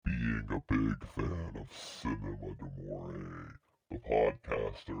being a big fan of Cinema d'Amore, the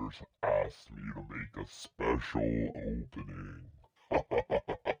podcasters asked me to make a special opening.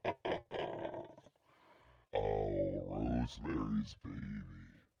 Oh, Rosemary's Baby.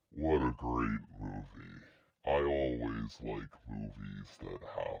 What a great movie. I always like movies that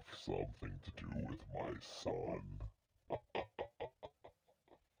have something to do with my son.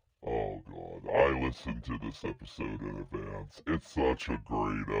 Oh god, I listened to this episode in advance. It's such a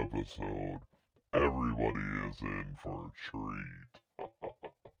great episode. Everybody is in for a treat.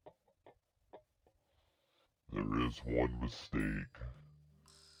 There is one mistake.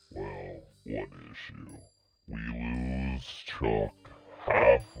 Well, one issue. We lose Chuck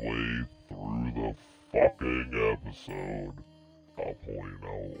halfway through the fucking episode. I'll point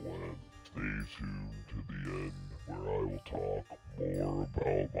out when. Stay tuned to the end where I will talk more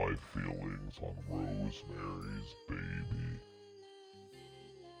about my feelings on Rosemary's Baby.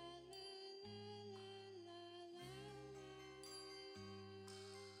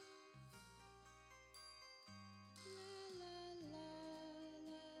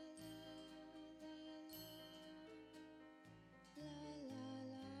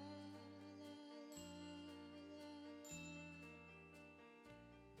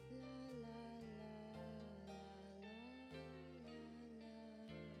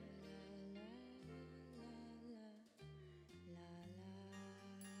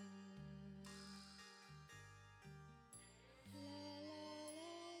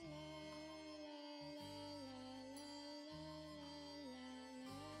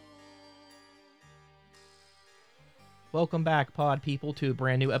 Welcome back, pod people, to a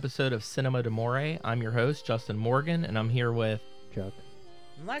brand new episode of Cinema d'Amore. I'm your host, Justin Morgan, and I'm here with Chuck.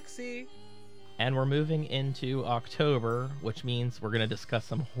 Lexi. And we're moving into October, which means we're going to discuss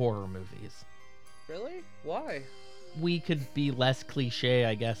some horror movies. Really? Why? We could be less cliche,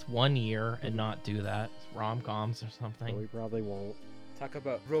 I guess, one year and not do that. Rom-coms or something. We probably won't. Talk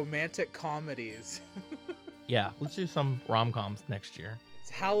about romantic comedies. Yeah, let's do some rom-coms next year. It's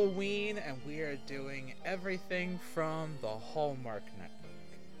Halloween, and we are doing everything from the Hallmark Network.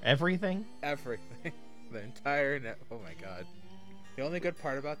 Everything? Everything. The entire net. Oh my god. The only good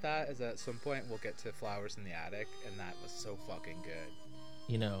part about that is that at some point we'll get to Flowers in the Attic, and that was so fucking good.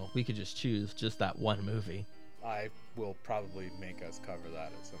 You know, we could just choose just that one movie. I will probably make us cover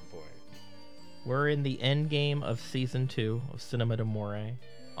that at some point. We're in the end game of Season 2 of Cinema d'Amore.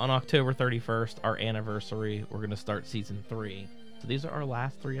 On October 31st, our anniversary, we're going to start Season 3. So these are our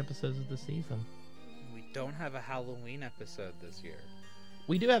last 3 episodes of the season. We don't have a Halloween episode this year.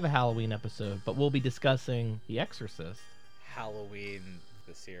 We do have a Halloween episode, but we'll be discussing The Exorcist. Halloween,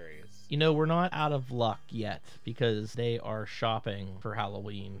 the series. You know, we're not out of luck yet because they are shopping for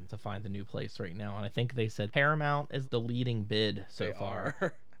Halloween to find a new place right now. And I think they said Paramount is the leading bid so They far.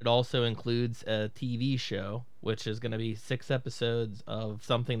 are. It also includes a TV show, which is going to be 6 episodes of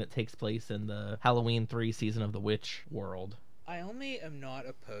something that takes place in the Halloween 3 season of the Witch world. I only am not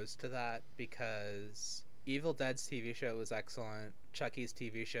opposed to that because Evil Dead's TV show was excellent. Chucky's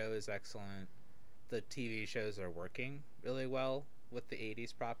TV show is excellent. The TV shows are working really well with the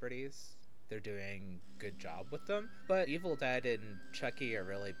 80s properties. They're doing a good job with them. But Evil Dead and Chucky are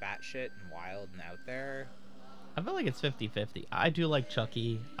really batshit and wild and out there. I feel like it's 50-50. I do like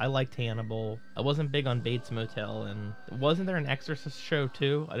Chucky. I liked Hannibal. I wasn't big on Bates Motel. And wasn't there an Exorcist show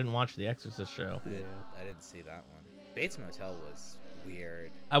too? I didn't watch the Exorcist show. Yeah. I didn't see that one. Bates Motel was weird.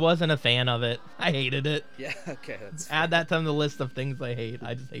 I wasn't a fan of it. I hated it. Yeah, okay, that's Add that to the list of things I hate.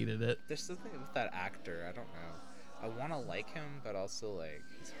 I just hated it. There's something with that actor, I don't know. I want to like him, but also, like,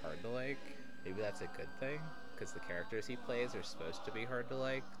 he's hard to like. Maybe that's a good thing, because the characters he plays are supposed to be hard to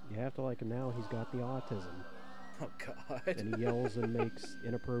like. You have to like him now. He's got the autism. Oh, God. And he yells and makes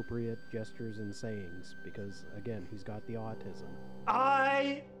inappropriate gestures and sayings because, again, he's got the autism.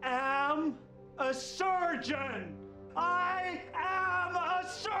 I am a surgeon! I am a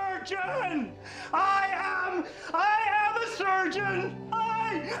surgeon! I am a surgeon!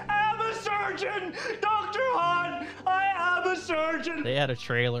 I am a surgeon! Dr. Hahn, I am a surgeon! They had a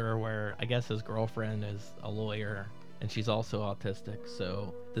trailer where I guess his girlfriend is a lawyer and she's also autistic.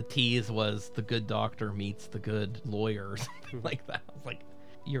 So the tease was the good doctor meets the good lawyer or something like that. I was like,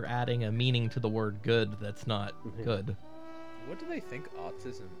 you're adding a meaning to the word good that's not good. What do they think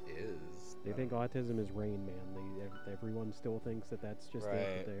autism is? They think autism is Rain Man. Everyone still thinks that that's just Right.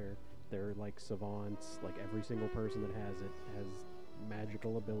 it. They're like savants. Like every single person that has it has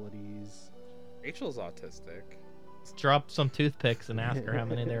magical abilities. Rachel's autistic. Let's drop some toothpicks and ask her how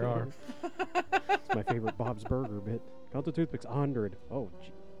many there are. It's my favorite Bob's Burger bit. Count the toothpicks. 100. Oh,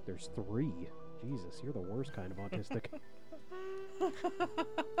 there's 3. Jesus, you're the worst kind of autistic.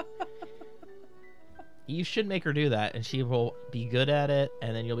 You should make her do that, and she will be good at it,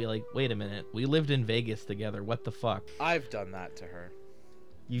 and then you'll be like, wait a minute, we lived in Vegas together, what the fuck? I've done that to her.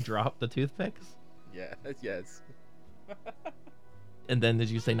 You dropped the toothpicks? Yeah, yes. And then did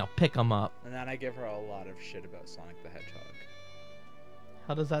you say, now pick them up? And then I give her a lot of shit about Sonic the Hedgehog.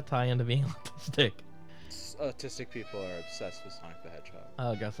 How does that tie into being autistic? Autistic people are obsessed with Sonic the Hedgehog.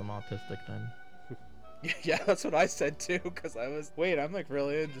 Oh, I guess I'm autistic then. Yeah, that's what I said too, because wait, I'm like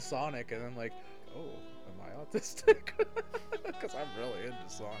really into Sonic, and I'm like, oh, am I autistic? Because I'm really into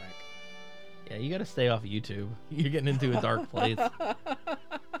Sonic. Yeah, you gotta stay off YouTube. You're getting into a dark place.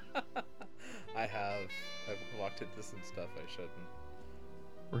 I've walked into some stuff I shouldn't.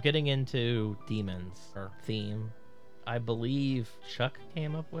 We're getting into demons, our theme. I believe Chuck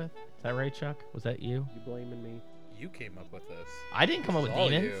came up with. Is that right, Chuck? Was that you? You blaming me? You came up with this. I didn't come up with All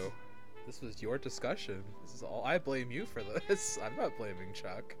demons. you. This was your discussion. This is all. I blame you for this. I'm not blaming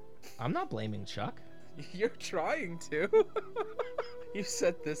Chuck. I'm not blaming Chuck. You're trying to. You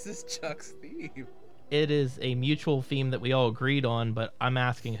said this is Chuck's theme. It is a mutual theme that we all agreed on, but I'm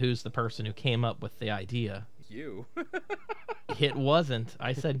asking who's the person who came up with the idea. You. It wasn't.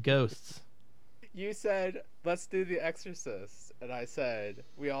 I said ghosts. You said, let's do The Exorcist. And I said,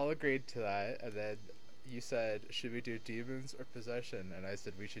 we all agreed to that. And then you said, should we do demons or possession? And I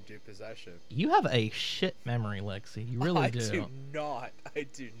said, we should do possession. You have a shit memory, Lexi. You really do. I do not. I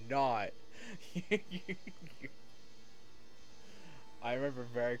do not. I remember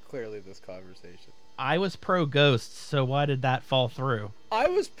very clearly this conversation. I was pro ghosts, so why did that fall through? I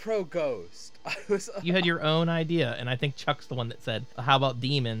was pro ghost. You had your own idea, and I think Chuck's the one that said, how about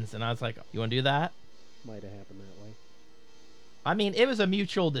demons? And I was like, you want to do that? Might have happened that way. I mean, it was a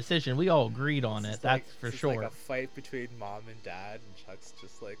mutual decision. We all agreed on it, that's for this is sure. like a fight between mom and dad, and Chuck's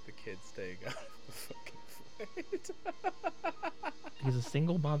just like the kid staying out of the fucking fight. He's a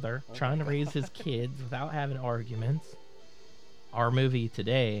single mother trying to raise his kids without having arguments. Our movie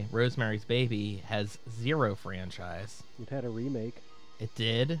today, Rosemary's Baby, has 0 franchise. It had a remake. It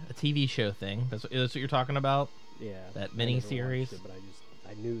did, a TV show thing. That's what you're talking about? Yeah. That I never mini-series? watched it,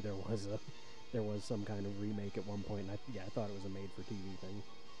 but I knew there was some kind of remake at one point, and I thought it was a made-for-TV thing.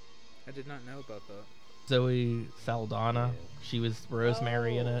 I did not know about that. Zoe Saldana, Yeah. she was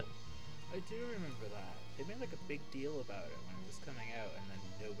Rosemary in it. I do remember that. They made like a big deal about it when it was coming out, and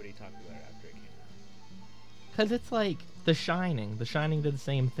then nobody talked about it after it came out. Because it's like The Shining. The Shining did the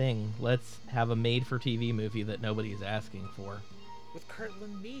same thing. Let's have a made-for-TV movie that nobody's asking for. With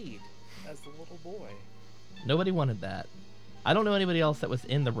Kirtland Mead as the little boy. Nobody wanted that. I don't know anybody else that was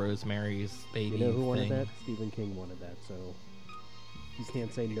in the Rosemary's Baby You know who wanted thing. that? Stephen King wanted that, so you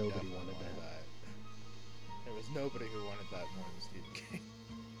can't say King nobody definitely wanted that. There was nobody who wanted that more than Stephen King.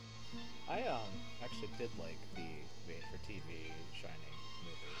 I actually did like the made-for-TV Shining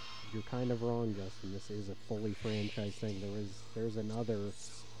movie. You're kind of wrong, Justin. This is a fully franchised thing. There's another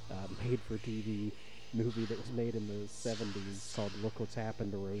made-for-TV movie that was made in the 70s called Look What's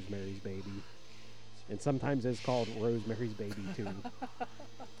Happened to Rosemary's Baby. And sometimes it's called Rosemary's Baby 2.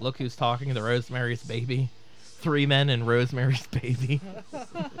 Look Who's Talking, the Rosemary's Baby. 3 men and Rosemary's Baby.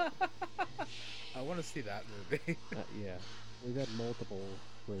 I want to see that movie. Yeah. We've had multiple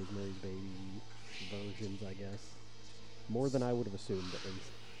Rosemary's Baby versions, I guess. More than I would have assumed, at least.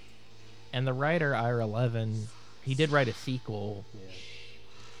 And the writer, Ira Levin, he did write a sequel Yeah.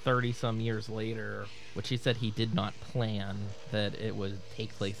 30-some years later, which he said he did not plan that it would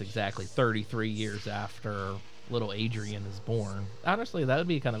take place exactly 33 years after little Adrian is born. Honestly, that would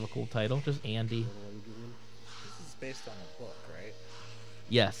be kind of a cool title, just Andy. Little Adrian. This is based on a book, right?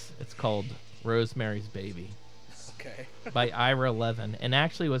 Yes, it's called Rosemary's Baby Okay. by Ira Levin. And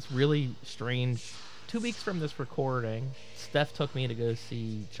actually what's really strange, 2 weeks from this recording, Steph took me to go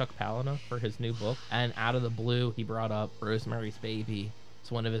see Chuck Palahniuk for his new book, and out of the blue, he brought up Rosemary's Baby. It's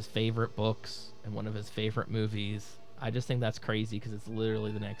one of his favorite books and one of his favorite movies. I just think that's crazy because it's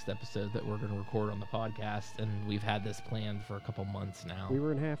literally the next episode that we're going to record on the podcast, and we've had this planned for a couple months now. We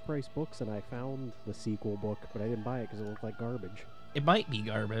were in half-price books, and I found the sequel book, but I didn't buy it because it looked like garbage. It might be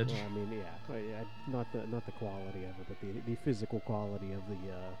garbage. Well, I mean, yeah, not the quality of it, but the physical quality of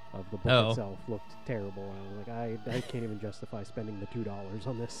the book itself looked terrible. I was like, I can't even justify spending the $2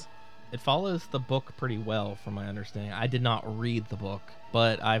 on this. It follows the book pretty well, from my understanding. I did not read the book,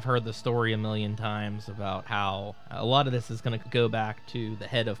 but I've heard the story a million times about how a lot of this is going to go back to the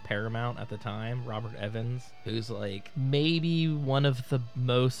head of Paramount at the time, Robert Evans, who's like maybe one of the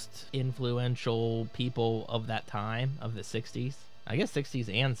most influential people of that time, of the 60s. I guess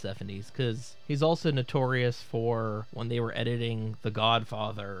 60s and 70s, because he's also notorious for when they were editing The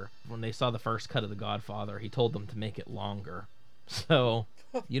Godfather, when they saw the first cut of The Godfather, he told them to make it longer. So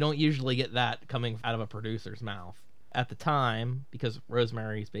you don't usually get that coming out of a producer's mouth. At the time, because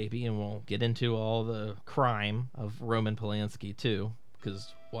Rosemary's Baby, and we'll get into all the crime of Roman Polanski too,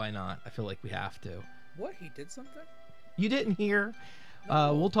 because why not? I feel like we have to. What? He did something? You didn't hear?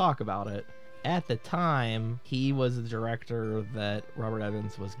 No. We'll talk about it. At the time, he was the director that Robert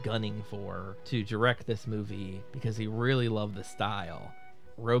Evans was gunning for to direct this movie because he really loved the style.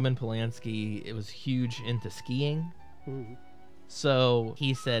 Roman Polanski, it was huge into skiing. Mhm. So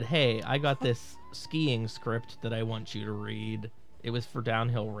he said, hey, I got this skiing script that I want you to read. It was for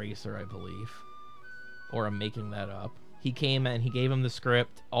Downhill Racer, I believe. Or I'm making that up. He came and he gave him the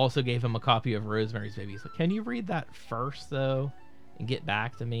script, also gave him a copy of Rosemary's Baby. He's like, can you read that first, though, and get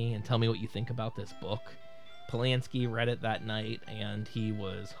back to me and tell me what you think about this book? Polanski read it that night, and he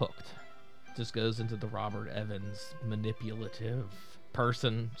was hooked. Just goes into the Robert Evans manipulative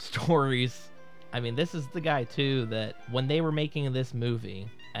person stories. I mean, this is the guy, too, that when they were making this movie,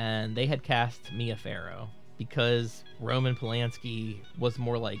 and they had cast Mia Farrow, because Roman Polanski was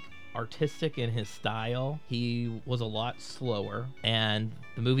more like artistic in his style, he was a lot slower, and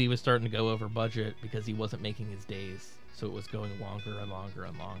the movie was starting to go over budget because he wasn't making his days, so it was going longer and longer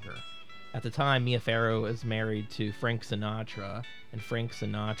and longer. At the time, Mia Farrow was married to Frank Sinatra, and Frank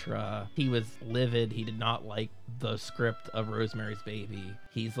Sinatra, he was livid. He did not like the script of Rosemary's Baby.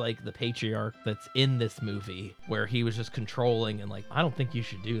 He's like the patriarch that's in this movie, where he was just controlling and like, I don't think you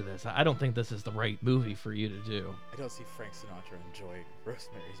should do this. I don't think this is the right movie for you to do. I don't see Frank Sinatra enjoying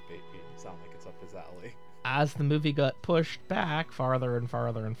Rosemary's Baby. It sounds like it's up his alley. As the movie got pushed back farther and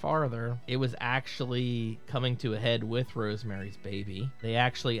farther and farther, it was actually coming to a head with Rosemary's Baby. They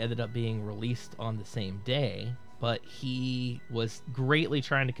actually ended up being released on the same day, but he was greatly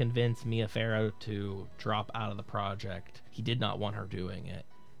trying to convince Mia Farrow to drop out of the project. He did not want her doing it.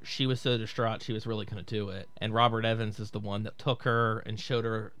 She was so distraught she was really going to do it. And Robert Evans is the one that took her and showed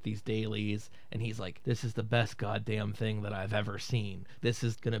her these dailies. And he's like, this is the best goddamn thing that I've ever seen. This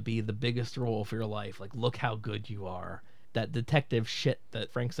is going to be the biggest role of your life. Like, look how good you are. That detective shit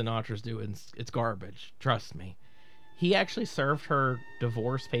that Frank Sinatra's doing, it's garbage. Trust me. He actually served her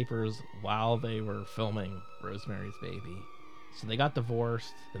divorce papers while they were filming Rosemary's Baby. So they got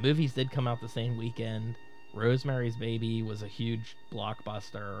divorced. The movies did come out the same weekend. Rosemary's Baby was a huge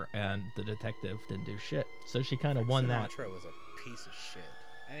blockbuster, and the detective didn't do shit. So she kind of won that. Sinatra was a piece of shit.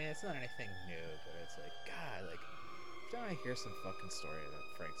 I mean, it's not anything new, but it's like, God, like, every time I hear some fucking story about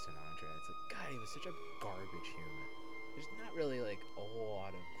Frank Sinatra, it's like, God, he was such a garbage human. There's not really, like, a whole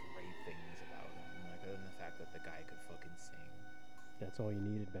lot of great things about him, like, other than the fact that the guy could fucking sing. That's all you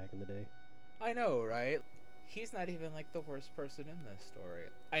needed back in the day. I know, right? He's not even, like, the worst person in this story.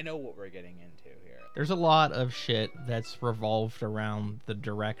 I know what we're getting into here. There's a lot of shit that's revolved around the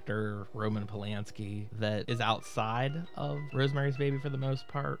director, Roman Polanski, that is outside of Rosemary's Baby for the most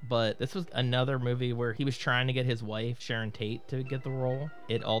part. But this was another movie where he was trying to get his wife, Sharon Tate, to get the role.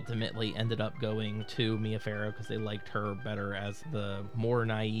 It ultimately ended up going to Mia Farrow because they liked her better as the more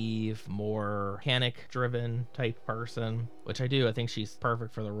naive, more panic-driven type person, which I do. I think she's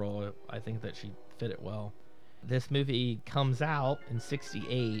perfect for the role. I think that she fit it well. This movie comes out in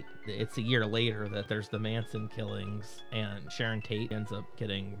 1968. It's a year later that there's the Manson killings, and Sharon Tate ends up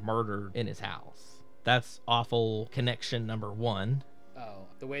getting murdered in his house. That's awful connection number one. Oh,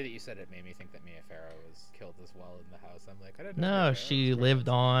 the way that you said it made me think that Mia Farrow was killed as well in the house. I'm like, I didn't know. No, she lived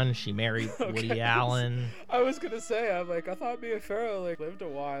on. She married Woody Allen. I was gonna say, I'm like, I thought Mia Farrow like lived a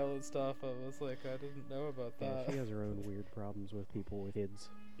while and stuff. I was like, I didn't know about that. Yeah, she has her own weird problems with people with kids.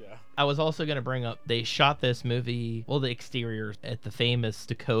 Yeah. I was also going to bring up, they shot this movie, well, the exteriors at the famous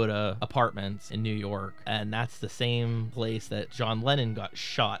Dakota Apartments in New York, and that's the same place that John Lennon got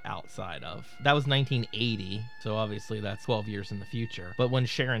shot outside of. That was 1980, so obviously that's 12 years in the future. But when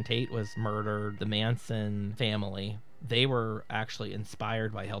Sharon Tate was murdered, the Manson family, they were actually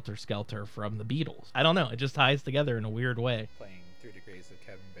inspired by Helter Skelter from the Beatles. I don't know, it just ties together in a weird way. Playing 3 Degrees of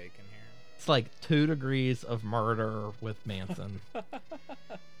Kevin Bacon here. It's like 2 degrees of murder with Manson.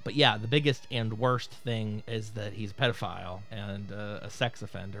 But yeah, the biggest and worst thing is that he's a pedophile and a sex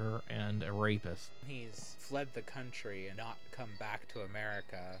offender and a rapist. He's fled the country and not come back to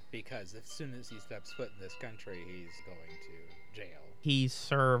America because as soon as he steps foot in this country, he's going to jail. He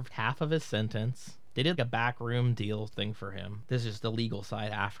served half of his sentence. They did like a backroom deal thing for him. This is the legal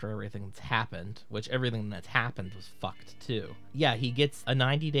side after everything that's happened, which everything that's happened was fucked too. Yeah, he gets a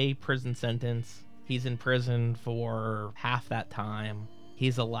 90-day prison sentence. He's in prison for half that time.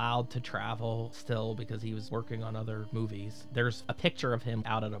 He's allowed to travel still because he was working on other movies. There's a picture of him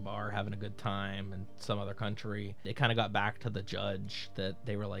out at a bar having a good time in some other country. It kind of got back to the judge that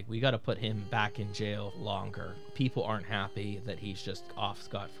they were like, we got to put him back in jail longer. People aren't happy that he's just off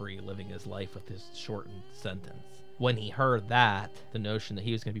scot-free living his life with his shortened sentence. When he heard that, the notion that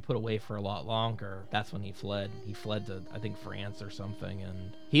he was going to be put away for a lot longer, that's when he fled. He fled to, I think, France or something.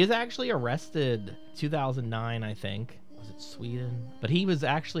 And he was actually arrested 2009, I think. Was it Sweden? But he was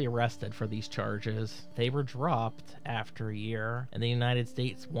actually arrested for these charges. They were dropped after a year, and the United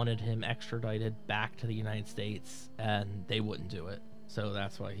States wanted him extradited back to the United States, and they wouldn't do it. So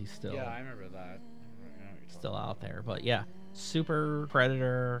that's why he's still... Yeah, I remember that. Still out there. But yeah, super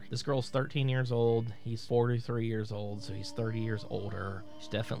predator. This girl's 13 years old. He's 43 years old, so he's 30 years older. She's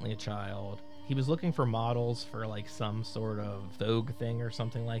definitely a child. He was looking for models for like some sort of Vogue thing or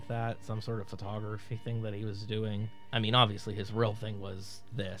something like that, some sort of photography thing that he was doing. I mean, obviously his real thing was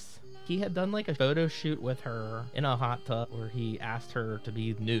this. He had done like a photo shoot with her in a hot tub where he asked her to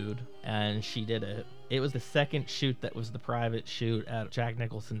be nude, and she did it. It was the second shoot that was the private shoot at Jack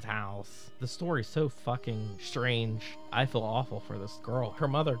Nicholson's house. The story's so fucking strange. I feel awful for this girl. Her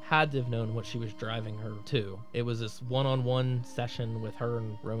mother had to have known what she was driving her to. It was this one-on-one session with her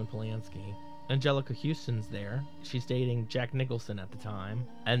and Roman Polanski. Angelica Houston's there. She's dating Jack Nicholson at the time,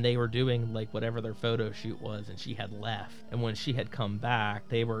 and they were doing like whatever their photo shoot was, and she had left. And when she had come back,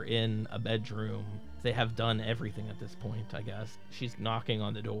 they were in a bedroom. They have done everything at this point, I guess. She's knocking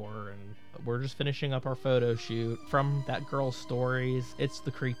on the door, and we're just finishing up our photo shoot. From that girl's stories, it's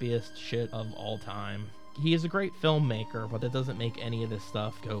the creepiest shit of all time. He is a great filmmaker, but that doesn't make any of this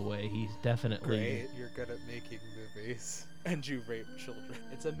stuff go away. He's definitely... Great, you're good at making movies. And you rape children.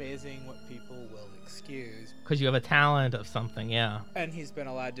 It's amazing what people will excuse. Because you have a talent of something, yeah. And he's been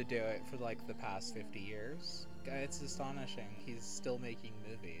allowed to do it for like the past 50 years. It's astonishing. He's still making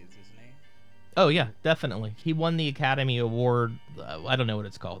movies, isn't he? Oh, yeah, definitely. He won the Academy Award, I don't know what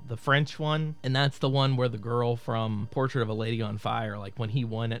it's called, the French one, and that's the one where the girl from Portrait of a Lady on Fire, like when he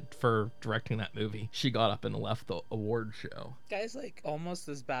won it for directing that movie, she got up and left the award show. Guy's like almost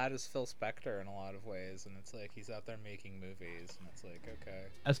as bad as Phil Spector in a lot of ways, and it's like he's out there making movies, and it's like, okay.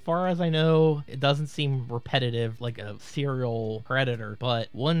 As far as I know, it doesn't seem repetitive like a serial predator, but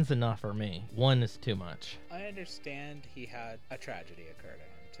one's enough for me. One is too much. I understand he had a tragedy occur to him.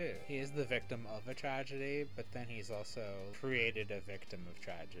 Too. He is the victim of a tragedy, but then he's also created a victim of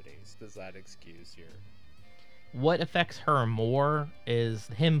tragedies. Does that excuse your... What affects her more is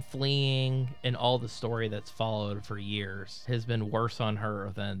him fleeing, and all the story that's followed for years has been worse on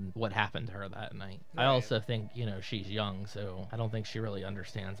her than what happened to her that night. Right. I also think, she's young, so I don't think she really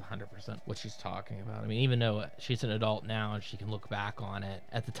understands 100% what she's talking about. I mean, even though she's an adult now and she can look back on it,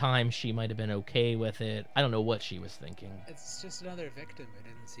 at the time she might have been okay with it. I don't know what she was thinking. It's just another victim who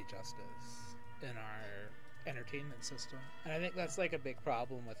didn't see justice in our entertainment system. And I think that's like a big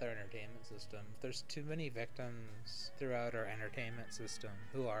problem with our entertainment system. There's too many victims throughout our entertainment system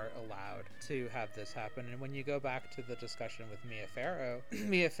who are allowed to have this happen. And when you go back to the discussion with Mia Farrow,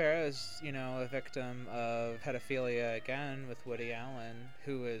 Mia Farrow is, a victim of pedophilia again with Woody Allen,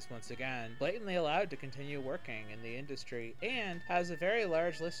 who is once again blatantly allowed to continue working in the industry and has a very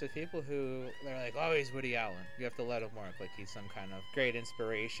large list of people who they're like, oh, he's Woody Allen. You have to let him work like he's some kind of great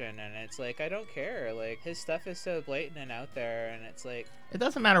inspiration. And it's like, I don't care. Like, his stuff is so blatant and out there, and it's like, it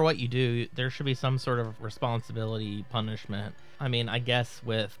doesn't matter what you do, there should be some sort of responsibility, punishment. I mean, I guess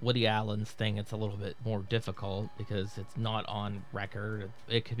with Woody Allen's thing, it's a little bit more difficult because it's not on record.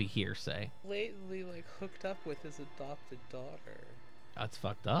 It could be hearsay. Blatantly, hooked up with his adopted daughter. That's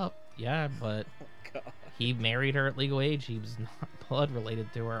fucked up. Yeah, but oh, God. He married her at legal age. He was not blood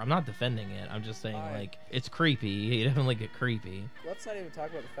related to her. I'm not defending it. I'm just saying, it's creepy. You definitely get creepy. Let's not even talk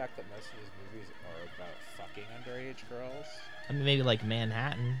about the fact that most of his movies are about fucking underage girls. I mean, maybe like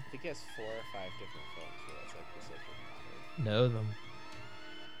Manhattan. I think he has 4 or 5 different films where that's like the subject matter. Know them.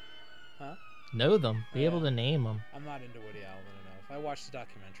 Huh? Know them. Be able to name them. I'm not into Woody Allen enough. I watched a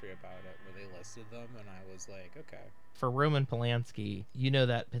documentary about it where they listed them, and I was like, okay. For Roman Polanski,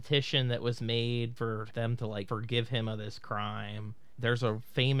 that petition that was made for them to forgive him of this crime. There's a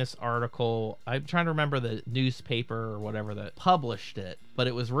famous article, I'm trying to remember the newspaper or whatever that published it, but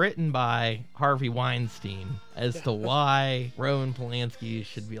it was written by Harvey Weinstein as to why Roman Polanski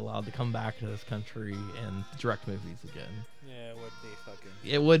should be allowed to come back to this country and direct movies again. Yeah, what the fucking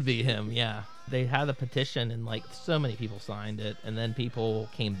It would be him, yeah. They had a petition and like so many people signed it, and then people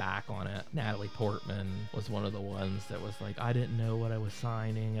came back on it. Natalie Portman was one of the ones that was like, I didn't know what I was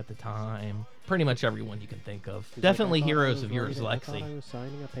signing at the time. Pretty much everyone you can think of. He's Definitely like, I thought I heroes was of yours, writing- I Lexi. thought I was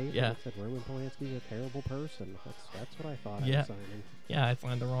signing a paper Yeah. that said Roman Polanski's a terrible person. That's what I thought I Yeah. was signing. Yeah, I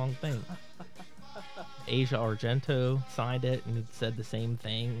signed the wrong thing. Asia Argento signed it and it said the same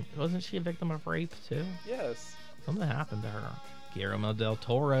thing. Wasn't she a victim of rape too? Yes. Something happened to her. Guillermo del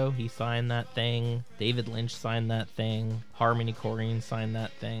Toro, he signed that thing. David Lynch signed that thing. Harmony Korine signed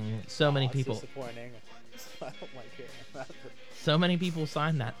that thing. So many It's people. disappointing. I don't like hearing that. So many people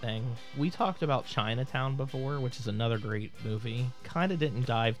signed that thing. We talked about Chinatown before, which is another great movie. Kind of didn't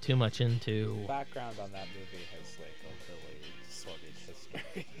dive too much into. Background on that movie has like a really sordid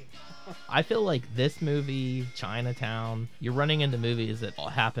history. I feel like this movie, Chinatown, you're running into movies that all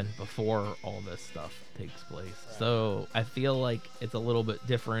happened before all this stuff takes place. Right. So I feel like it's a little bit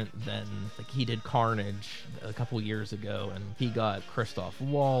different than like he did Carnage a couple years ago, and he got Christoph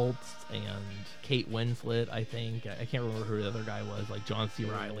Waltz and Kate Winslet, I think. I can't remember who the other guy was, like John C.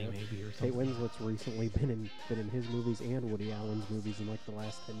 Reilly maybe or Kate something. Winslet's recently been in his movies and Woody Allen's movies in like the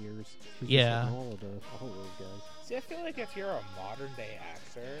last 10 years. She's just Yeah. in all of those guys. See, I feel like if you're a modern day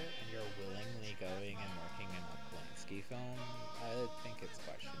actor and you're willingly going and working in a Polanski film, I think it's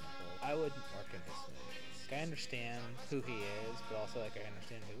questionable. I wouldn't work in his movies. I understand who he is, but also like I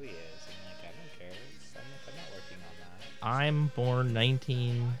understand who he is, and like I don't care. I'm not working on that. I'm born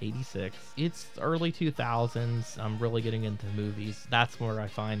 1986. It's early 2000s. I'm really getting into movies. That's where I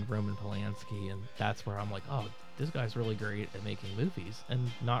find Roman Polanski, and that's where I'm like, oh, this guy's really great at making movies, and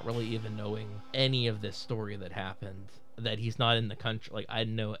not really even knowing any of this story that happened, that he's not in the country. Like, I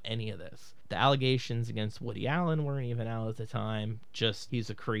didn't know any of this. The allegations against Woody Allen weren't even out at the time. Just he's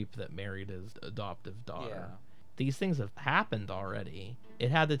a creep that married his adoptive daughter. Yeah. These things have happened already. It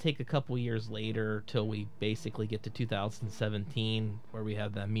had to take a couple years later till we basically get to 2017, where we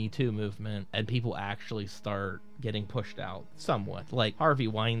have the Me Too movement and people actually start getting pushed out somewhat. Like Harvey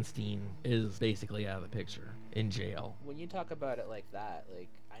Weinstein is basically out of the picture in jail. When you talk about it like that, like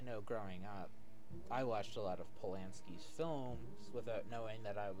I know growing up, I watched a lot of Polanski's films without knowing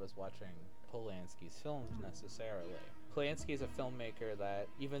that I was watching Polanski's films necessarily. Polanski's a filmmaker that,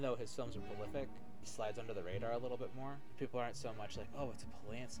 even though his films are prolific, he slides under the radar a little bit more. People aren't so much like, oh, it's a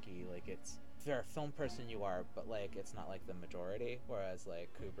Polanski. Like, it's, if you're a film person, you are, but like, it's not like the majority. Whereas like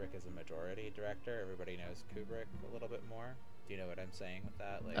Kubrick is a majority director. Everybody knows Kubrick a little bit more. Do you know what I'm saying with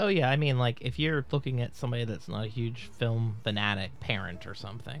that? Like, Oh yeah, I mean, like, if you're looking at somebody that's not a huge film fanatic parent or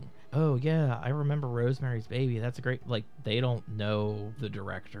something, oh yeah, I remember Rosemary's Baby, that's a great, like, they don't know the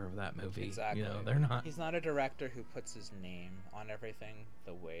director of that movie. Exactly. You know, they're not. He's not a director who puts his name on everything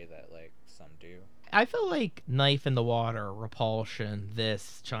the way that like some do. I feel like Knife in the Water, Repulsion,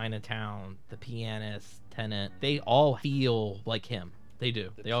 this, Chinatown, The Pianist, Tenet, they all feel like him. They do.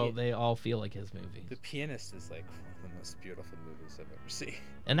 They all feel like his movies. The Pianist is like one of the most beautiful movies I've ever seen.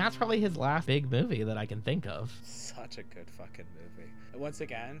 And that's probably his last big movie that I can think of. Such a good fucking movie. And once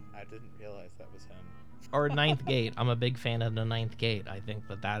again, I didn't realize that was him. Or Ninth Gate. I'm a big fan of The Ninth Gate. I think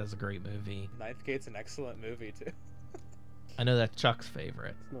that is a great movie. Ninth Gate's an excellent movie too. I know that's Chuck's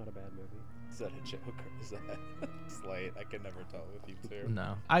favorite. It's not a bad movie. Is that a joke or is that slight? I can never tell with you two.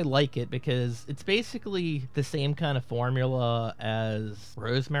 No. I like it because it's basically the same kind of formula as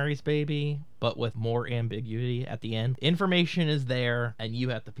Rosemary's Baby, but with more ambiguity at the end. Information is there, and you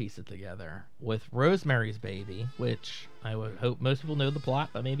have to piece it together. With Rosemary's Baby, which I would hope most people know the plot,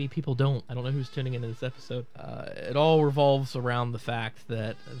 but maybe people don't. I don't know who's tuning into this episode. It all revolves around the fact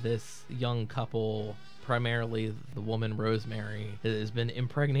that this young couple, primarily the woman Rosemary, has been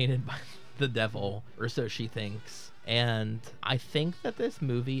impregnated by the devil, or so she thinks. And I think that this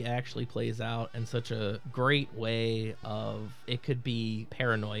movie actually plays out in such a great way of, it could be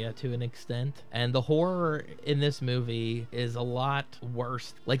paranoia to an extent. And the horror in this movie is a lot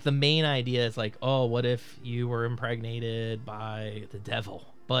worse. Like, the main idea is like, oh, what if you were impregnated by the devil?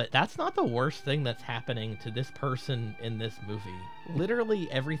 But that's not the worst thing that's happening to this person in this movie. Literally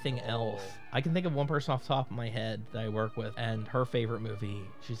everything else. I can think of one person off the top of my head that I work with, and her favorite movie,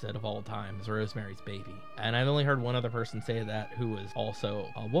 she said, of all time is Rosemary's Baby. And I've only heard one other person say that who was also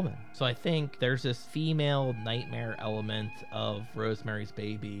a woman. So I think there's this female nightmare element of Rosemary's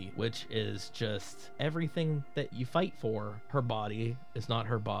Baby, which is just everything that you fight for. Her body is not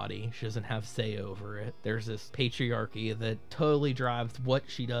her body. She doesn't have say over it. There's this patriarchy that totally drives what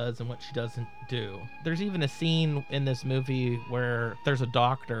she does and what she doesn't do. There's even a scene in this movie where there's a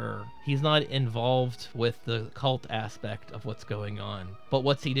doctor. He's not involved with the cult aspect of what's going on. But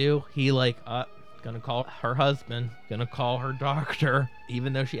what's he do? He Gonna call her husband. Gonna call her doctor,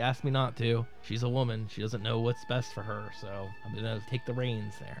 even though she asked me not to. She's a woman. She doesn't know what's best for her, so I'm gonna take the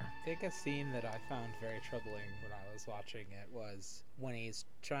reins there. I think a scene that I found very troubling when I was watching it was when he's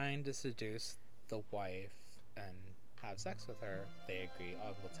trying to seduce the wife and have sex with her. They agree,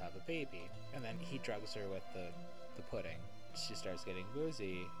 oh, let's have a baby. And then he drugs her with the pudding. She starts getting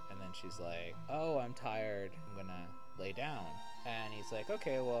woozy, and then she's like, oh, I'm tired. I'm gonna lay down. And he's like,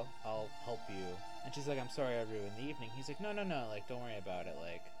 okay, well, I'll help you. And she's like, I'm sorry I ruined the evening. He's like, no, like, don't worry about it.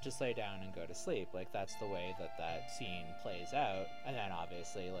 Like, just lay down and go to sleep. Like, that's the way that scene plays out. And then,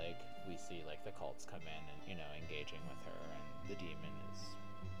 obviously, like, we see, like, the cults come in and, you know, engaging with her. And the demon is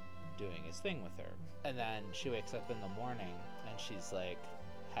doing his thing with her. And then she wakes up in the morning, and she's, like,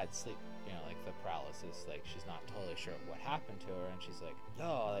 had sleep, you know, like the paralysis, like she's not totally sure what happened to her, and she's like,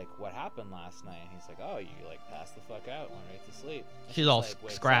 no, like what happened last night? And he's like, oh, you like passed the fuck out, went right to sleep. And She's all like,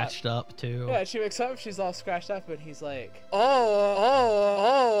 scratched up too. Yeah, she wakes up, she's all scratched up, and he's like,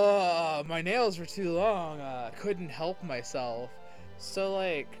 my nails were too long, couldn't help myself. So,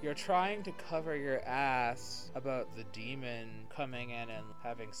 like, you're trying to cover your ass about the demon coming in and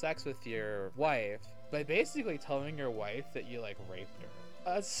having sex with your wife by basically telling your wife that you, like, raped her.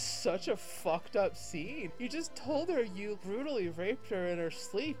 That's such a fucked up scene. You just told her you brutally raped her in her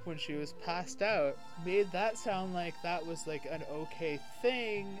sleep when she was passed out. Made that sound like that was, like, an okay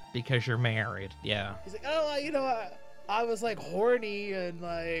thing. Because you're married, yeah. He's like, oh, you know, I was, like, horny, and,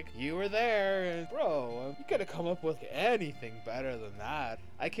 like, you were there, and, bro, you could have come up with anything better than that.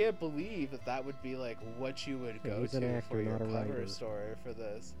 I can't believe that would be, like, what you would go to for your cover story for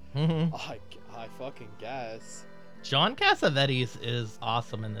this. Mm-hmm. I fucking guess. John Cassavetes is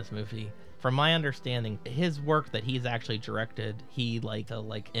awesome in this movie. From my understanding, his work that he's actually directed, he like to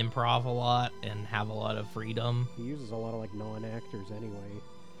like improv a lot and have a lot of freedom. He uses a lot of like non-actors anyway.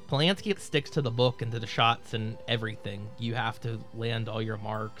 Polanski sticks to the book and to the shots and everything. You have to land all your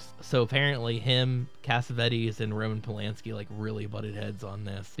marks. So apparently him, Cassavetes, and Roman Polanski like really butted heads on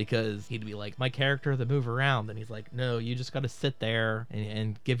this, because he'd be like, my character that move around, and he's like, no, you just got to sit there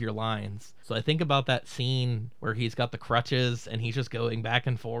and give your lines. So I think about that scene where he's got the crutches and he's just going back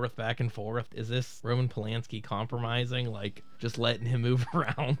and forth. Is this Roman Polanski compromising? Like just letting him move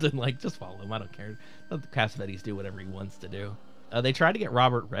around and like just follow him? I don't care. Let Cassavetes do whatever he wants to do. They tried to get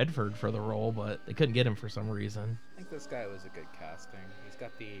Robert Redford for the role, but they couldn't get him for some reason. I think this guy was a good casting. He's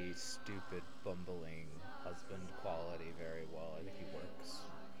got the stupid, bumbling husband quality very well. I think he works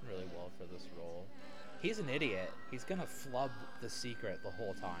really well for this role. He's an idiot. He's gonna flub the secret the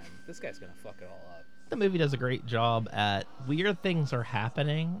whole time. This guy's gonna fuck it all up. The movie does a great job at weird things are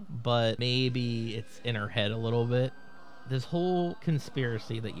happening, but maybe it's in her head a little bit. This whole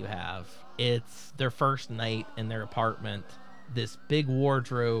conspiracy that you have, it's their first night in their apartment. This big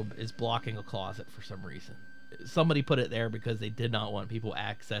wardrobe is blocking a closet for some reason. Somebody put it there because they did not want people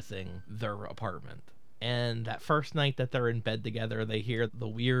accessing their apartment. And that first night that they're in bed together, they hear the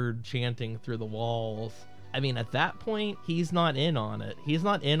weird chanting through the walls. I mean, at that point, he's not in on it. He's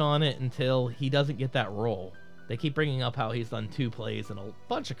not in on it until he doesn't get that role. They keep bringing up how he's done 2 plays and a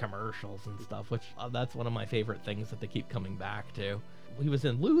bunch of commercials and stuff, which that's one of my favorite things that they keep coming back to. He was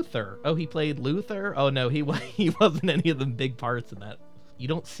in Luther. Oh, he played Luther? Oh, no, he wasn't any of the big parts in that. You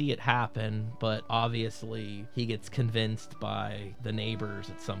don't see it happen, but obviously he gets convinced by the neighbors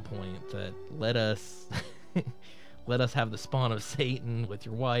at some point that let us have the spawn of Satan with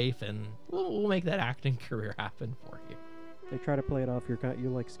your wife, and we'll make that acting career happen for you. They try to play it off. You're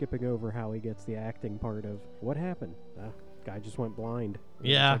like skipping over how he gets the acting part of what happened. Guy just went blind. And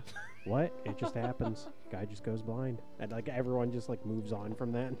yeah. What? It just happens. Guy just goes blind. And like everyone just like moves on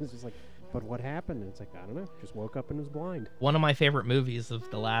from that. And it's just like, but what happened? And it's like, I don't know. Just woke up and was blind. One of my favorite movies of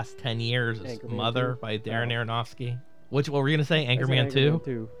the last 10 years is Anchorman Mother 2? by Darren Aronofsky. What were we going to say? Anchorman 2?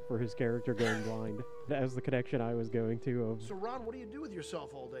 2 for his character going blind. That was the connection I was going to of. So, Ron, what do you do with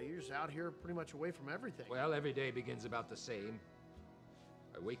yourself all day? You're just out here pretty much away from everything. Well, every day begins about the same.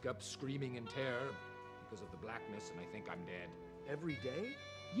 I wake up screaming in terror because of the blackness, and I think I'm dead. Every day?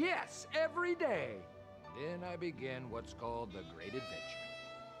 Yes, every day. Then I begin what's called the Great Adventure,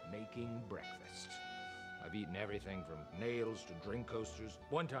 making breakfast. I've eaten everything from nails to drink coasters.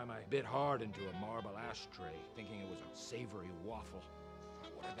 One time I bit hard into a marble ashtray, thinking it was a savory waffle. I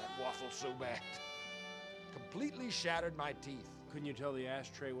wanted that waffle so bad. Completely shattered my teeth. Couldn't you tell the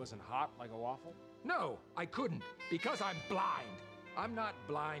ashtray wasn't hot like a waffle? No, I couldn't, because I'm blind. I'm not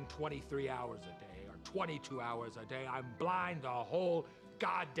blind 23 hours a day or 22 hours a day. I'm blind the whole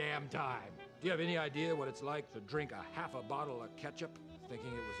goddamn time. Do you have any idea what it's like to drink half a bottle of ketchup, thinking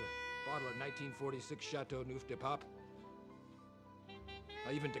it was a bottle of 1946 Chateau Neuf de Pape?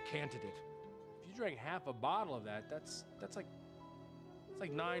 I even decanted it. If you drank half a bottle of that, that's like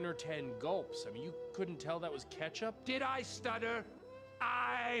 9 or 10 gulps. I mean, you couldn't tell that was ketchup? Did I stutter?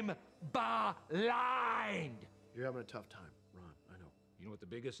 I'm blind. You're having a tough time, Ron. I know. You know what the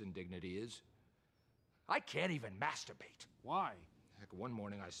biggest indignity is? I can't even masturbate. Why? Heck, one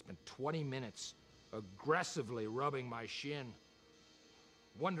morning I spent 20 minutes aggressively rubbing my shin,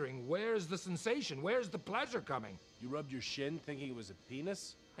 wondering where's the sensation, where's the pleasure coming? You rubbed your shin thinking it was a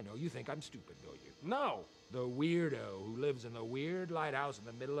penis? I know you think I'm stupid, don't you? No. The weirdo who lives in the weird lighthouse in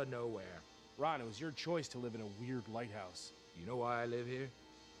the middle of nowhere. Ron, it was your choice to live in a weird lighthouse. You know why I live here?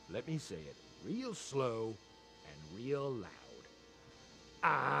 Let me say it real slow and real loud.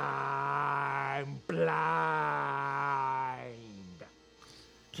 I'm blind.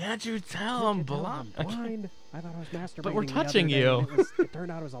 Can't you tell I'm blind? I'm blind. I thought I was masturbating. But we're the other touching day, you. and it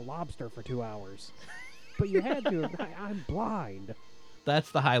turned out it was a lobster for 2 hours. But you had to. I'm blind.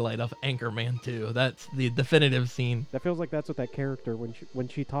 That's the highlight of Anchorman 2. That's the definitive scene. That feels like that's what that character, when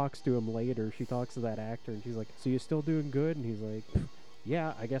she talks to him later, she talks to that actor and she's like, "So you still doing good?" And he's like,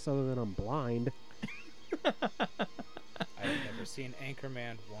 "Yeah, I guess other than I'm blind." I've never seen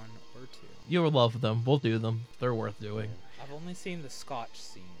Anchorman 1 or 2. You'll love them. We'll do them. They're worth doing. I've only seen the Scotch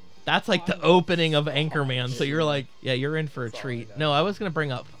scene. That's like the opening of Anchorman, so you're like, yeah, you're in for a treat. No, I was going to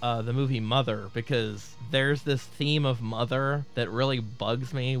bring up the movie Mother, because there's this theme of Mother that really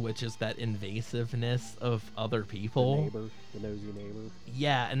bugs me, which is that invasiveness of other people. The nosy neighbor.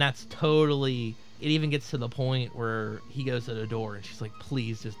 Yeah, and that's totally... It even gets to the point where he goes to the door and she's like,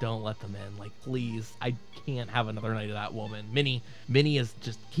 please just don't let them in. Like, please, I can't have another night of that woman. Minnie is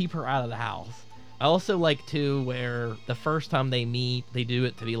just keep her out of the house. I also like, too, where the first time they meet, they do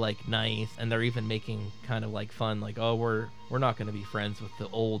it to be, like, nice, and they're even making kind of, like, fun, like, oh, we're not going to be friends with the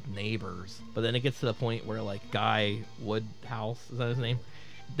old neighbors. But then it gets to the point where, like, Guy Woodhouse, is that his name?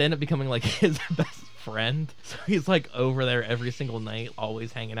 Then it becoming, like, his best friend. So he's, like, over there every single night,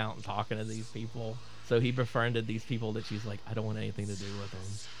 always hanging out and talking to these people. So he befriended these people that she's like, I don't want anything to do with them.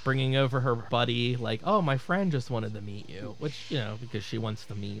 Bringing over her buddy, like, oh, my friend just wanted to meet you. Which, you know, because she wants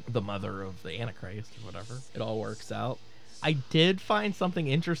to meet the mother of the Antichrist or whatever. It all works out. I did find something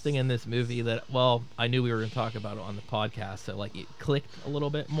interesting in this movie that, well, I knew we were going to talk about it on the podcast, so, like, it clicked a little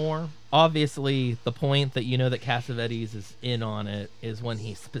bit more. Obviously, the point that you know that Cassavetes is in on it is when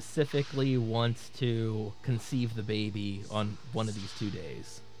he specifically wants to conceive the baby on one of these 2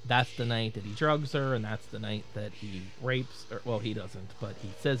 days. That's the night that he drugs her, and that's the night that he rapes her. Well, he doesn't, but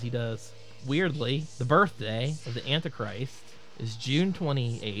he says he does. Weirdly, the birthday of the Antichrist is June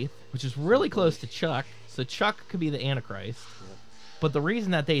 28th, which is really close to Chuck, so Chuck could be the Antichrist. But the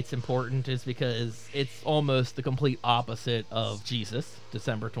reason that date's important is because it's almost the complete opposite of Jesus,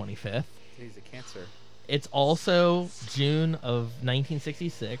 December 25th. He's a Cancer. It's also June of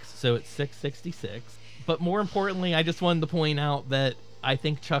 1966, so it's 666. But more importantly, I just wanted to point out that I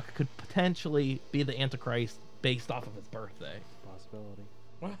think Chuck could potentially be the Antichrist based off of his birthday. Possibility.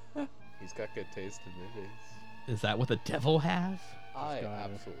 He's got good taste in movies. Is that what the devil has? I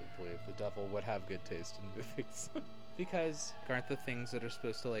absolutely believe the devil would have good taste in movies. Because aren't the things that are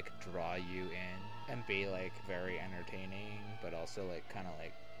supposed to, like, draw you in and be, like, very entertaining, but also, like, kind of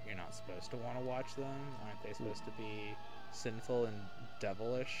like you're not supposed to want to watch them? Aren't they supposed to be sinful and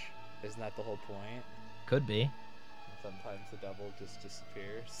devilish? Isn't that the whole point? Could be. Sometimes the devil just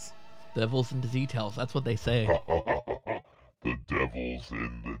disappears. Devil's in the details. That's what they say. The devil's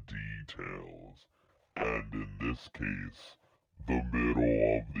in the details. And in this case, the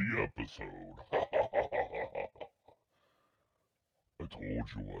middle of the episode. I told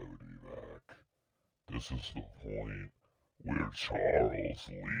you I would be back. This is the point where Charles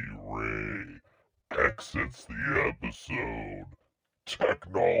Lee Ray exits the episode.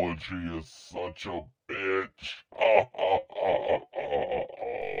 Technology is such a bitch.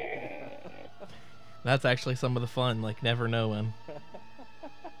 That's actually some of the fun, like never knowing.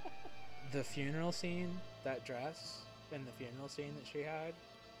 The funeral scene, that dress, and the funeral scene that she had,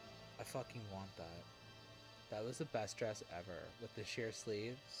 I fucking want that. That was the best dress ever, with the sheer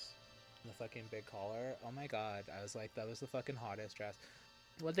sleeves and the fucking big collar. Oh my god, I was like, that was the fucking hottest dress.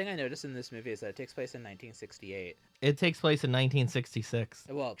 One thing I noticed in this movie is that it takes place in 1968. It takes place in 1966.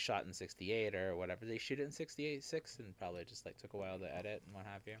 Well, shot in 68 or whatever. They shoot it in 68, and probably just like took a while to edit and what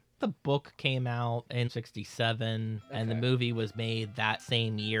have you. The book came out in 67, and the movie was made that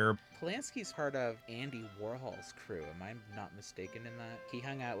same year. Polanski's part of Andy Warhol's crew. Am I not mistaken in that? He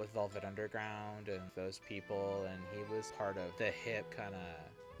hung out with Velvet Underground and those people, and he was part of the hip kind of...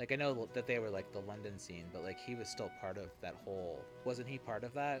 Like, I know that they were, like, the London scene, but, like, he was still part of that whole... Wasn't he part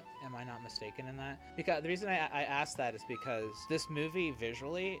of that? Am I not mistaken in that? Because the reason I asked that is because this movie,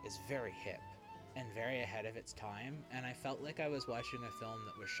 visually, is very hip. and very ahead of its time, and I felt like I was watching a film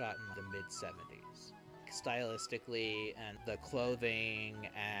that was shot in the mid-70s. Stylistically, and the clothing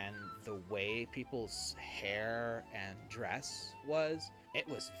and the way people's hair and dress was, it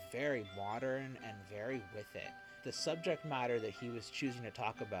was very modern and very with it. The subject matter that he was choosing to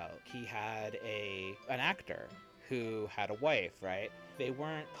talk about, he had an actor who had a wife, right? They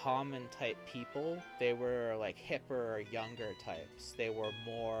weren't common type people. They were like hipper, younger types. They were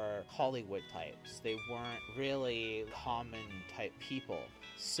more Hollywood types. They weren't really common type people.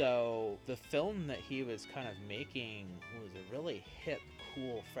 So the film that he was kind of making was a really hip,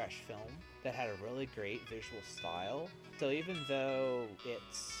 cool, fresh film that had a really great visual style. So even though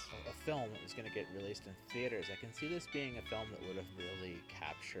it's a film that was going to get released in theaters, I can see this being a film that would have really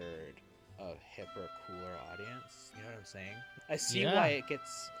captured a hipper, cooler audience. You know what I'm saying? I see why it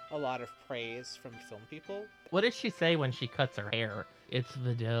gets a lot of praise from film people. What does she say when she cuts her hair? It's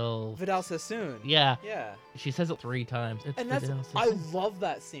Vidal. Vidal Sassoon. Yeah. Yeah. She says it 3 times. It's And Vidal I Sassoon. love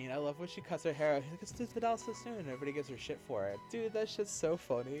that scene. I love when she cuts her hair. She's like, it's Vidal Sassoon. Everybody gives her shit for it. Dude, that shit's so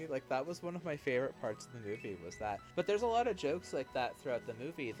funny. Like, that was one of my favorite parts of the movie, was that. But there's a lot of jokes like that throughout the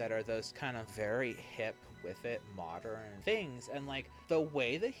movie that are those kind of very hip, with it, modern things. And, like, the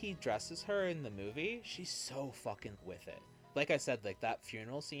way that he dresses her in the movie, she's so fucking with it. Like I said, like that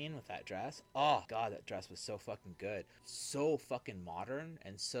funeral scene with that dress, oh god, that dress was so fucking good. So fucking modern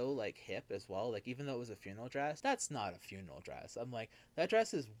and so like hip as well. Like even though it was a funeral dress, that's not a funeral dress. I'm like, that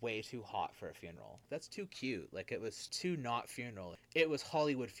dress is way too hot for a funeral. That's too cute. Like it was too not funeral. It was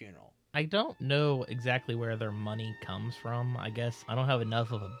Hollywood funeral. I don't know exactly where their money comes from. I guess I don't have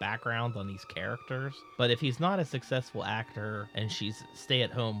enough of a background on these characters. But if he's not a successful actor and she's a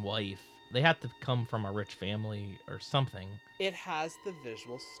stay-at-home wife, they have to come from a rich family or something. It has the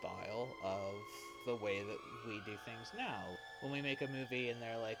visual style of the way that we do things now. When we make a movie and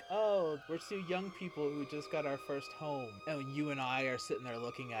they're like, oh, we're 2 young people who just got our first home. And you and I are sitting there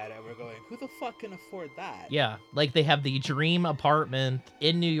looking at it, we're going, who the fuck can afford that? Yeah, like they have the dream apartment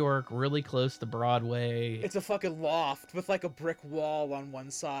in New York, really close to Broadway. It's a fucking loft with like a brick wall on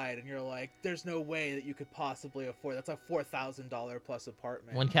one side, and you're like, there's no way that you could possibly afford that's a $4,000 plus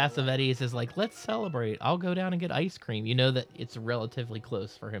apartment. When Cassavetes is like, let's celebrate, I'll go down and get ice cream, you know that it's relatively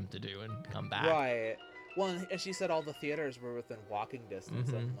close for him to do and come back. Right. Well, and she said all the theaters were within walking distance,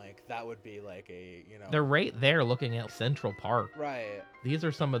 and like that would be like a, you know. They're right there looking at Central Park. Right. These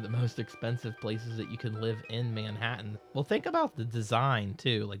are some of the most expensive places that you can live in Manhattan. Well, think about the design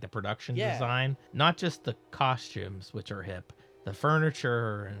too, like the production design, not just the costumes, which are hip, the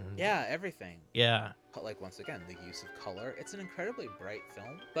furniture and everything. Yeah. Like once again, the use of color. It's an incredibly bright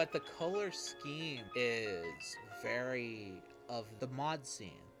film, but the color scheme is very of the mod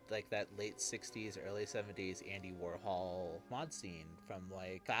scene. Like that late 60s, early 70s Andy Warhol mod scene from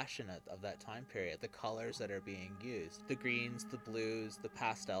like fashion of that time period. The colors that are being used, the greens, the blues, the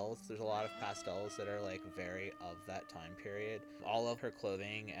pastels. There's a lot of pastels that are like very of that time period. All of her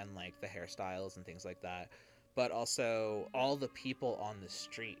clothing and like the hairstyles and things like that. But also all the people on the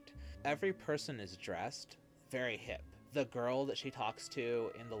street. Every person is dressed very hip. The girl that she talks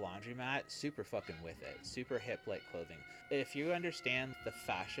to in the laundromat, super fucking with it. Super hip-like clothing. If you understand the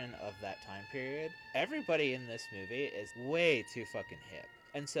fashion of that time period, everybody in this movie is way too fucking hip.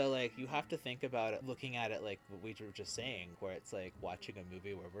 And so, like, you have to think about it, looking at it like what we were just saying, where it's like watching a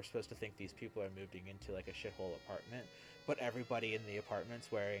movie where we're supposed to think these people are moving into like a shithole apartment, but everybody in the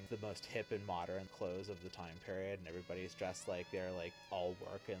apartment's wearing the most hip and modern clothes of the time period, and everybody's dressed like they're like all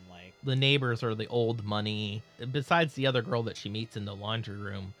work and like. The neighbors are the old money. Besides the other girl that she meets in the laundry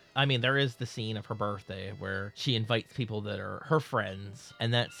room, I mean, there is the scene of her birthday where she invites people that are her friends,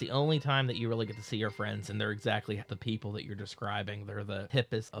 and that's the only time that you really get to see her friends, and they're exactly the people that you're describing. They're the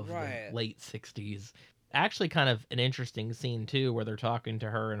hippest of the late 60s. Actually kind of an interesting scene too, where they're talking to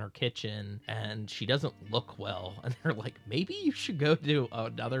her in her kitchen and she doesn't look well, and they're like, maybe you should go to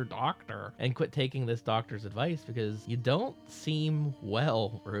another doctor and quit taking this doctor's advice because you don't seem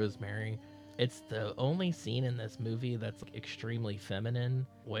well, Rosemary. It's the only scene in this movie that's extremely feminine,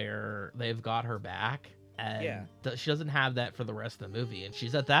 where they've got her back. And she doesn't have that for the rest of the movie. And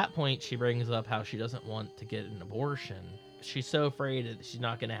she's at that point, she brings up how she doesn't want to get an abortion. She's so afraid that she's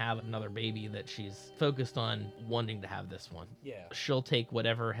not going to have another baby that she's focused on wanting to have this one. Yeah. She'll take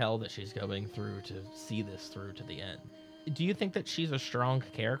whatever hell that she's going through to see this through to the end. Do you think that she's a strong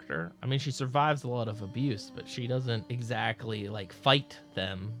character? I mean, she survives a lot of abuse, but she doesn't exactly like fight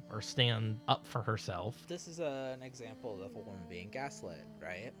them or stand up for herself. This is an example of a woman being gaslit,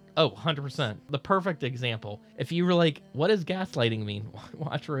 right? Oh, 100%. The perfect example. If you were like, what does gaslighting mean?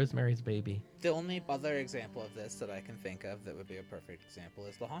 Watch Rosemary's Baby. The only other example of this that I can think of that would be a perfect example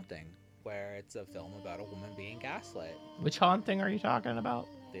is The Haunting. where it's a film about a woman being gaslit. Which haunting are you talking about?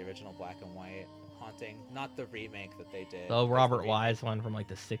 The original black and white haunting, not the remake that they did. The because Robert remake- Wise one from like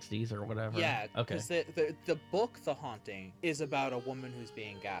the 60s or whatever. Yeah, Okay. because the book The Haunting is about a woman who's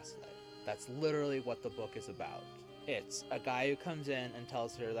being gaslit. That's literally what the book is about. It's a guy who comes in and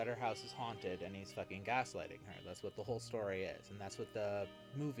tells her that her house is haunted and he's fucking gaslighting her. That's what the whole story is, and that's what the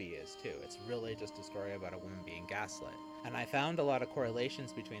movie is too. It's really just a story about a woman being gaslit. And I found a lot of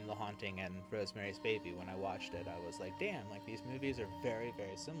correlations between The Haunting and Rosemary's Baby when I watched it. I was like, damn, like these movies are very,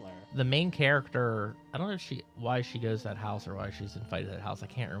 very similar. The main character, I don't know if why she goes to that house or why she's invited to that house. I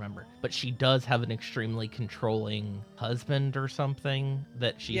can't remember. But she does have an extremely controlling husband or something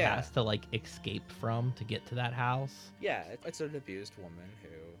that she Yeah. has to like escape from to get to that house. Yeah, it's an abused woman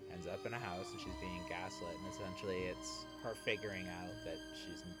who ends up in a house and she's being gaslit, and essentially it's her figuring out that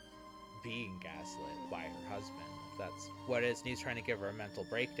she's being gaslit by her husband. That's what it is, and he's trying to give her a mental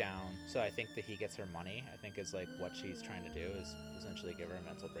breakdown. So I think that he gets her money. I think is like what she's trying to do is essentially give her a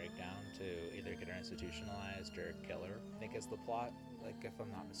mental breakdown to either get her institutionalized or kill her, I think is the plot, like if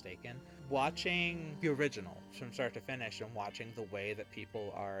I'm not mistaken. Watching the original from start to finish and watching the way that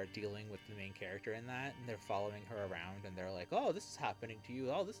people are dealing with the main character in that, and they're following her around and they're like, oh, this is happening to you,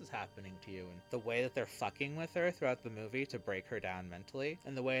 oh, this is happening to you, and the way that they're fucking with her throughout the movie to break her down mentally,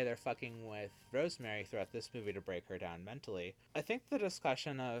 and the way they're fucking with Rosemary throughout this movie to break her down mentally. I think the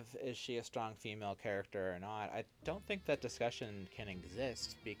discussion of is she a strong female character or not, I don't think that discussion can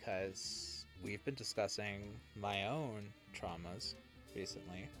exist because we've been discussing my own traumas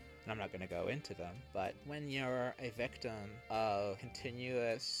recently, and I'm not going to go into them, but when you're a victim of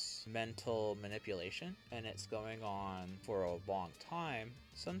continuous mental manipulation and it's going on for a long time,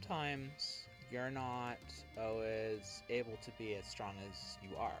 sometimes you're not always able to be as strong as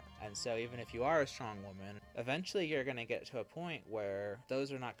you are. And so even if you are a strong woman, eventually you're going to get to a point where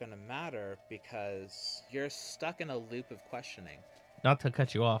those are not going to matter because you're stuck in a loop of questioning. Not to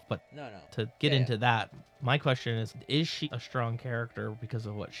cut you off, but No. to get Yeah, into that, my question is she a strong character because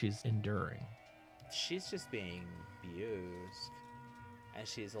of what she's enduring? She's just being abused, and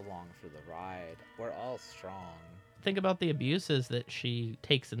she's along for the ride. We're all strong. Think about the abuses that she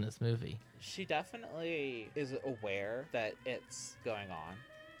takes in this movie. She definitely is aware that it's going on.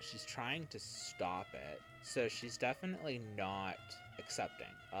 She's trying to stop it. So she's definitely not accepting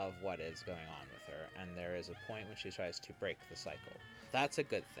of what is going on with her. And there is a point when she tries to break the cycle. That's a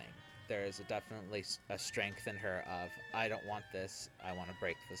good thing. There is definitely a strength in her of, I don't want this, I want to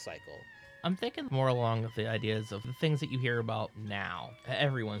break the cycle. I'm thinking more along with the ideas of the things that you hear about now.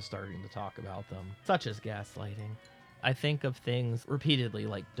 Everyone's starting to talk about them, such as gaslighting. I think of things repeatedly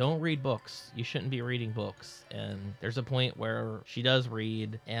like, don't read books. You shouldn't be reading books. And there's a point where she does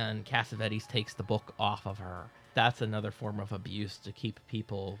read and Cassavetes takes the book off of her. That's another form of abuse to keep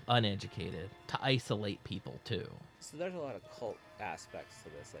people uneducated, to isolate people too. So there's a lot of cult aspects to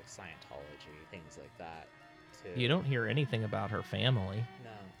this, like Scientology, things like that, too. You don't hear anything about her family. No.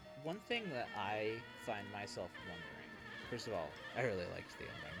 One thing that I find myself wondering, first of all, I really liked the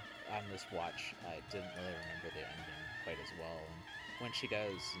ending. On this watch, I didn't really remember the ending quite as well. And when she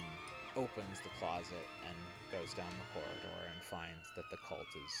goes and opens the closet and goes down the corridor and finds that the cult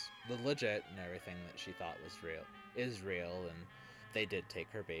is legit and everything that she thought was real is real, and they did take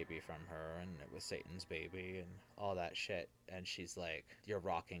her baby from her and it was Satan's baby and all that shit, and she's like, you're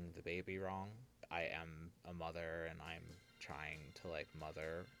rocking the baby wrong. I am a mother and I'm trying to like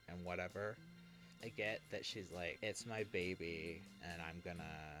mother and whatever. I get that she's like, it's my baby and I'm gonna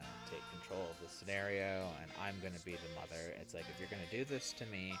take control of the scenario and I'm gonna be the mother. It's like, if you're gonna do this to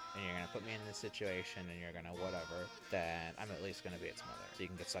me and you're gonna put me in this situation and you're gonna whatever, then I'm at least gonna be its mother, so you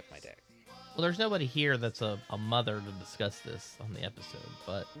can get suck my dick. Well, there's nobody here that's a mother to discuss this on the episode,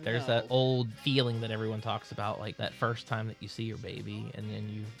 but there's No. that old feeling that everyone talks about, like that first time that you see your baby and then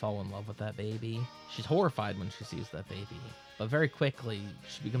you fall in love with that baby. She's horrified when she sees that baby, but very quickly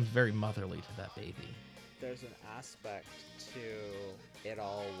she becomes very motherly to that baby. There's an aspect to it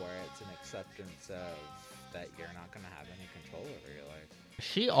all where it's an acceptance of that you're not gonna have any control over your life.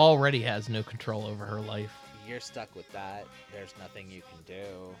 She already has no control over her life. You're stuck with that. There's nothing you can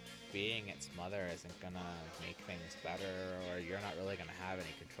do. Being its mother isn't gonna make things better, or you're not really gonna have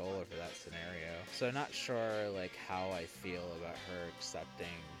any control over that scenario. So not sure like how I feel about her accepting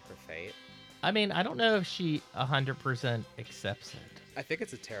her fate. I mean, I don't know if she 100% accepts it. I think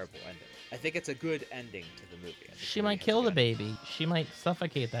it's a terrible ending. I think it's a good ending to the movie. I think She the might movie has kill a the good ending. baby. She might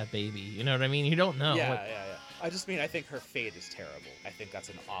suffocate that baby. You know what I mean? You don't know. Yeah, Like, yeah. I just mean I think her fate is terrible. I think that's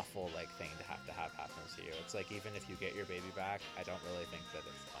an awful thing to have happen to you. It's like even if you get your baby back, I don't really think that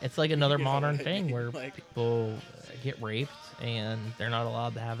it's. It's like another You know modern what I thing mean? where Like- people get raped and they're not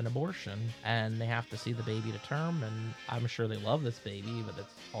allowed to have an abortion and they have to see the baby to term. And I'm sure they love this baby, but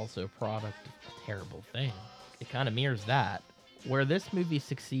it's also a product of a terrible thing. It kind of mirrors that. Where this movie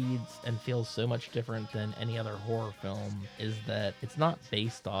succeeds and feels so much different than any other horror film is that it's not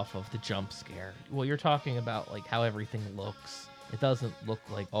based off of the jump scare. Well, you're talking about like how everything looks. It doesn't look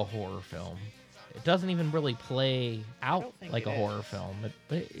like a horror film. It doesn't even really play out don't think like it a horror is. film.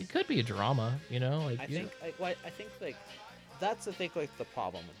 But it could be a drama, you know? Like I think that's the thing. Like the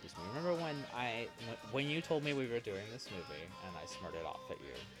problem with this movie. Remember when you told me we were doing this movie and I smarted off at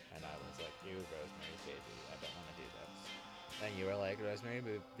you and I was like, "You, Rosemary's Baby, I don't want to do this." And you were like, "Rosemary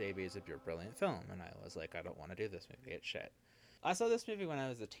Baby is a brilliant film," and I was like, "I don't want to do this movie. It's shit." I saw this movie when I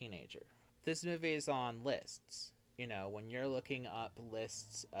was a teenager. This movie is on lists. You know, when you're looking up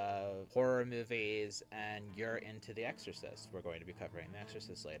lists of horror movies and you're into The Exorcist, we're going to be covering The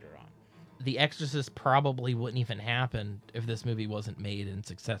Exorcist later on. The Exorcist probably wouldn't even happen if this movie wasn't made and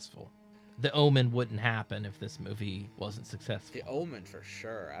successful. The Omen wouldn't happen if this movie wasn't successful. The Omen for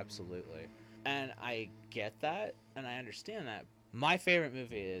sure, absolutely. And I get that, and I understand that. My favorite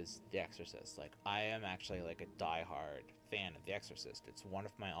movie is The Exorcist. Like, I am actually like a diehard fan of The Exorcist. It's one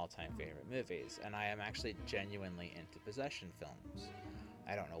of my all-time favorite movies, and I am actually genuinely into possession films.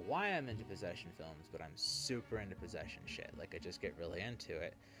 I don't know why I'm into possession films, but I'm super into possession shit. Like, I just get really into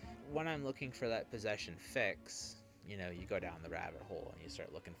it. When I'm looking for that possession fix, you know, you go down the rabbit hole and you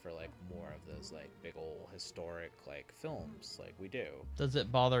start looking for like more of those like big old historic like films like we do. Does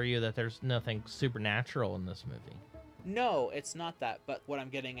it bother you that there's nothing supernatural in this movie? No, it's not that. But what I'm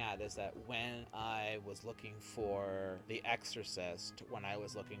getting at is that when I was looking for The Exorcist, when I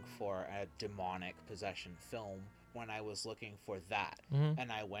was looking for a demonic possession film, when I was looking for that,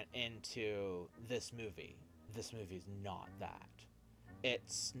 and I went into this movie's not that.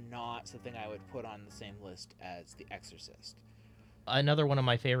 It's not something I would put on the same list as The Exorcist. Another one of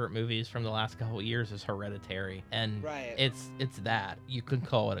my favorite movies from the last couple of years is Hereditary, and Right. it's that. You could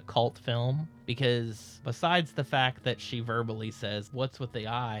call it a cult film because besides the fact that she verbally says, "What's with the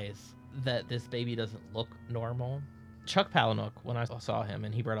eyes?" that this baby doesn't look normal. Chuck Palahniuk, when I saw him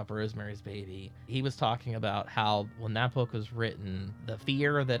and he brought up Rosemary's Baby, he was talking about how when that book was written, the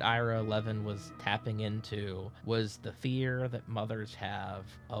fear that Ira Levin was tapping into was the fear that mothers have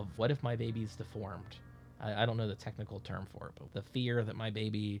of what if my baby's deformed? I don't know the technical term for it, but the fear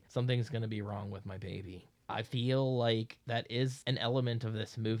that something's going to be wrong with my baby. I feel like that is an element of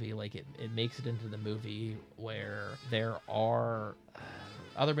this movie. Like it makes it into the movie where there are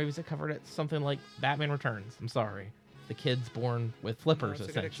other movies that covered it. Something like Batman Returns. I'm sorry. The kid's born with flippers, That's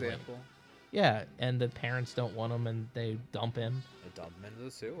a good essentially. example. Yeah, and the parents don't want him and they dump him. They dump him into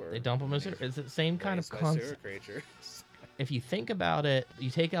the sewer. They dump him in the sewer. It's the same kind of Raised by sewer concept. creatures. If you think about it, you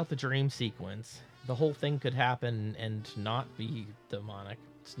take out the dream sequence, the whole thing could happen and not be demonic.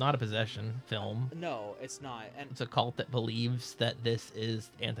 It's not a possession film. No, it's not. And It's a cult that believes that this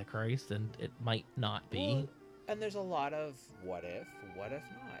is Antichrist, and it might not be. Well, and there's a lot of what if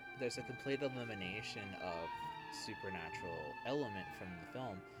not. There's a complete elimination of supernatural element from the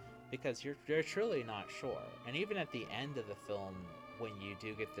film because you're truly not sure. And even at the end of the film, when you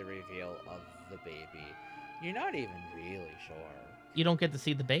do get the reveal of the baby, you're not even really sure. You don't get to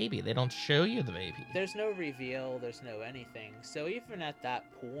see the baby. They don't show you the baby. There's no reveal, there's no anything. So even at that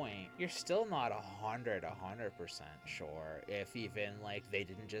point, you're still not 100% sure if even like they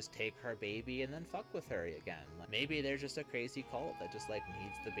didn't just take her baby and then fuck with her again. Like, maybe they're just a crazy cult that just like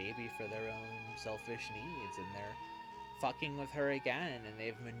needs the baby for their own selfish needs and they're fucking with her again and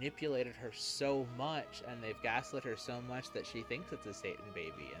they've manipulated her so much and they've gaslit her so much that she thinks it's a Satan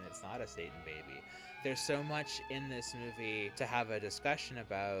baby and it's not a Satan baby. There's so much in this movie to have a discussion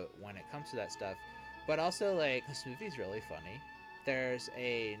about when it comes to that stuff. But also, like, this movie's really funny. There's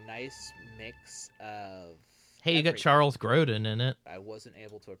a nice mix of... Hey, you got everything. Charles Grodin in it. I wasn't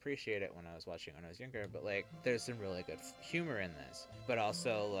able to appreciate it when I was watching it when I was younger, but, like, there's some really good humor in this. But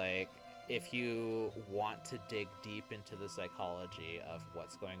also, like, if you want to dig deep into the psychology of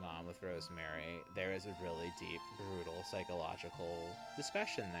what's going on with Rosemary, there is a really deep, brutal psychological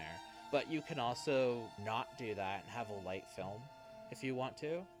discussion there. But you can also not do that and have a light film if you want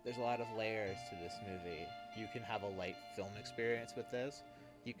to. There's a lot of layers to this movie. You can have a light film experience with this.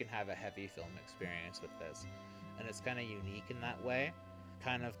 You can have a heavy film experience with this. And it's kind of unique in that way.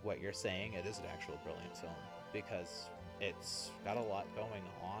 Kind of what you're saying, it is an actual brilliant film because it's got a lot going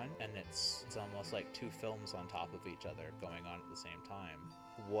on and it's almost like two films on top of each other going on at the same time.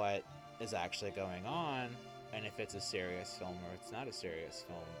 What is actually going on and if it's a serious film or it's not a serious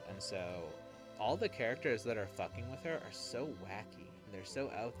film. And so all the characters that are fucking with her are so wacky. They're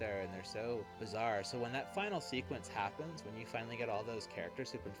so out there and they're so bizarre. So when that final sequence happens, when you finally get all those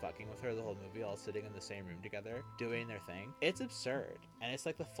characters who've been fucking with her the whole movie all sitting in the same room together doing their thing, it's absurd. And it's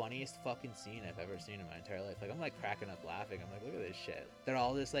like the funniest fucking scene I've ever seen in my entire life. Like, I'm like cracking up laughing. I'm like, look at this shit. They're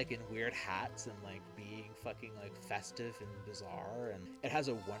all just like in weird hats and like being fucking like festive and bizarre. And it has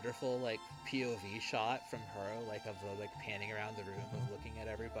a wonderful like POV shot from her, like of the like panning around the room of looking at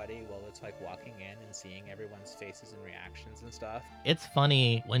everybody while it's like walking in and seeing everyone's faces and reactions and stuff. It's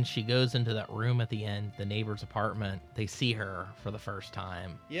funny when she goes into that room at the end, the neighbor's apartment, they see her for the first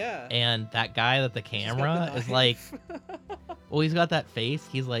time. Yeah. And that guy at the camera is like, well, he's got that face.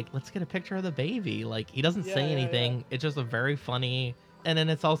 He's like, let's get a picture of the baby. Like, he doesn't say anything. Yeah. It's just a very funny. And then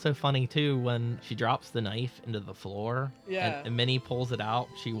it's also funny, too, when she drops the knife into the floor. Yeah. And Minnie pulls it out.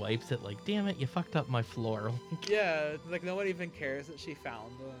 She wipes it like, damn it, you fucked up my floor. Yeah, like, no one even cares that she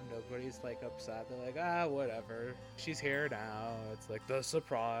found them. Nobody's, like, upset. They're like, ah, whatever. She's here now. It's, like, the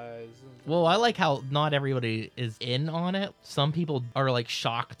surprise. Well, I like how not everybody is in on it. Some people are, like,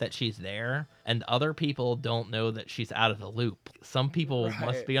 shocked that she's there. And other people don't know that she's out of the loop. Some people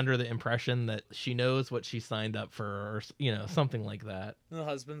must be under the impression that she knows what she signed up for, or, you know, something like that. And the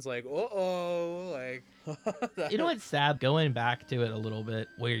husband's like, uh-oh, like... You know what's sad? Going back to it a little bit,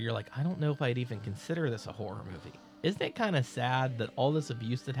 where you're like, I don't know if I'd even consider this a horror movie. Isn't it kind of sad that all this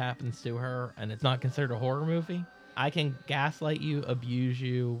abuse that happens to her, and it's not considered a horror movie? I can gaslight you, abuse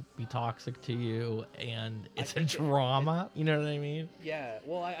you, be toxic to you, and it's a drama. You know what I mean? Yeah.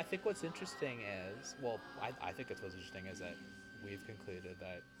 Well, I think what's interesting is, well, I think what's interesting is that we've concluded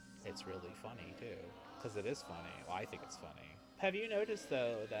that it's really funny, too. Because it is funny. Well, I think it's funny. Have you noticed,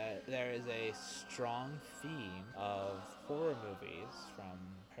 though, that there is a strong theme of horror movies from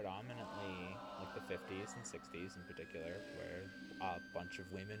predominantly like the 50s and 60s in particular, where a bunch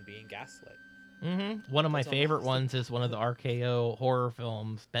of women being gaslit? Mm-hmm. One of my favorite ones is one of the RKO horror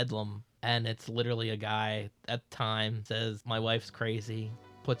films, Bedlam. And it's literally a guy at the time says, my wife's crazy,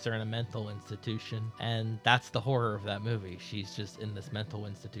 puts her in a mental institution. And that's the horror of that movie. She's just in this mental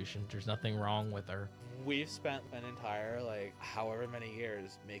institution. There's nothing wrong with her. We've spent an entire, like, however many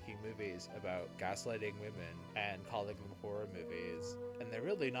years making movies about gaslighting women and calling them horror movies. And they're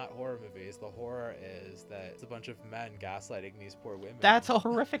really not horror movies. The horror is that it's a bunch of men gaslighting these poor women. That's a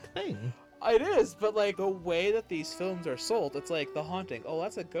horrific thing. It is, but, like, the way that these films are sold, it's like The Haunting. Oh,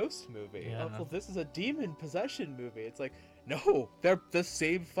 that's a ghost movie. Yeah. Oh, well, this is a demon possession movie. It's like, no, they're the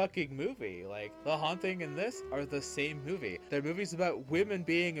same fucking movie. Like, The Haunting and this are the same movie. They're movies about women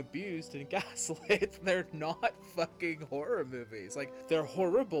being abused and gaslit. They're not fucking horror movies. Like, they're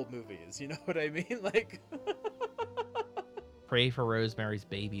horrible movies. You know what I mean? Like... Pray for Rosemary's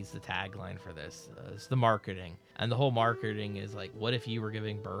Baby is the tagline for this. It's the marketing. And the whole marketing is like, what if you were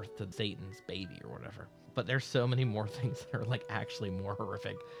giving birth to Satan's baby or whatever? But there's so many more things that are like actually more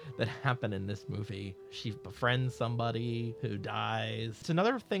horrific that happen in this movie. She befriends somebody who dies. It's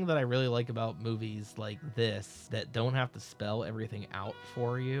another thing that I really like about movies like this that don't have to spell everything out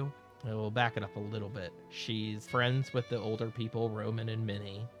for you. We'll back it up a little bit. She's friends with the older people, Roman and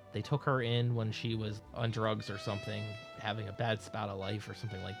Minnie. They took her in when she was on drugs or something, having a bad spout of life or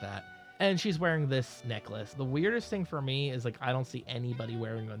something like that. And she's wearing this necklace. The weirdest thing for me is, like, I don't see anybody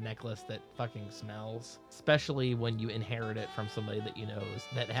wearing a necklace that fucking smells, especially when you inherit it from somebody that you know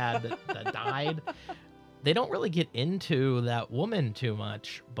that died. They don't really get into that woman too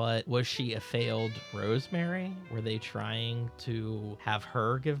much, but was she a failed Rosemary? Were they trying to have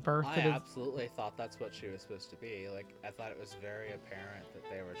her give birth to I absolutely thought that's what she was supposed to be. Like, I thought it was very apparent that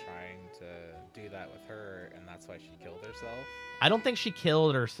they were trying to do that with her, and that's why she killed herself. I don't think she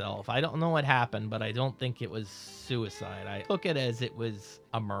killed herself. I don't know what happened, but I don't think it was suicide. I took it as it was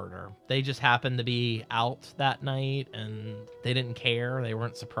a murder. They just happened to be out that night, and they didn't care. They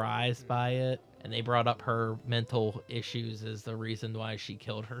weren't surprised by it. And they brought up her mental issues as the reason why she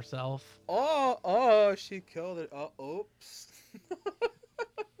killed herself. Oh, she killed it. Oh, oops.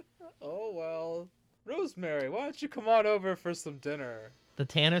 Oh, well. Rosemary, why don't you come on over for some dinner? The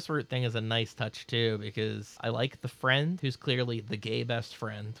Tannis root thing is a nice touch, too, because I like the friend who's clearly the gay best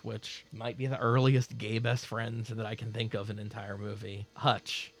friend, which might be the earliest gay best friend that I can think of in an entire movie.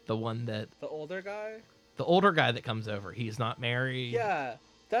 Hutch, the one that... The older guy? The older guy that comes over. He's not married. Yeah.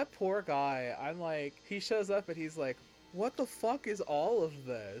 That poor guy, I'm like, he shows up and he's like, what the fuck is all of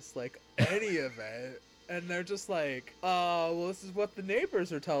this? Like, any of it? And they're just like, well, this is what the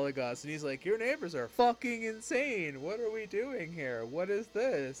neighbors are telling us. And he's like, your neighbors are fucking insane. What are we doing here? What is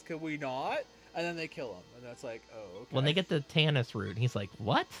this? Can we not? And then they kill him, and that's like, oh, okay. When they get the Tannis root, he's like,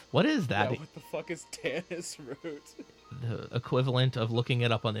 what? What is that? Yeah, what the fuck is Tannis root? The equivalent of looking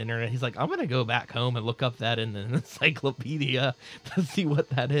it up on the internet. He's like, I'm going to go back home and look up that in the encyclopedia to see what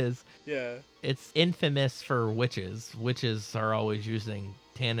that is. Yeah. It's infamous for witches. Witches are always using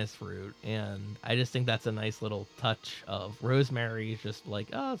Tannis root, and I just think that's a nice little touch of Rosemary, just like,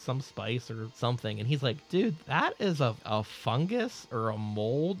 oh, some spice or something. And he's like, dude, that is a fungus or a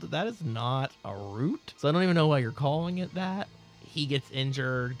mold. That is not a root. So I don't even know why you're calling it that. He gets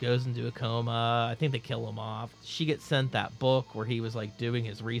injured, goes into a coma. I think they kill him off. She gets sent that book where he was like doing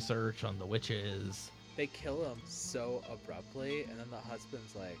his research on the witches. They kill him so abruptly, and then the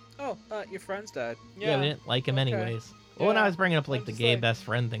husband's like, oh, your friend's dead. Yeah, we didn't like him okay. anyways. Well, when I was bringing up like I'm the just gay like- best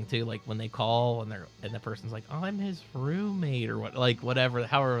friend thing too, like when they call and the person's like, I'm his roommate or what, like whatever,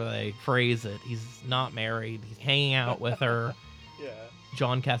 however they phrase it. He's not married. He's hanging out with her. Yeah.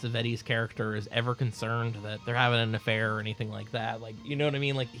 John Cassavetes' character is ever concerned that they're having an affair or anything like that. Like, you know what I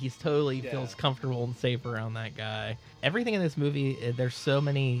mean? Like, he's totally feels comfortable and safe around that guy. Everything in this movie, there's so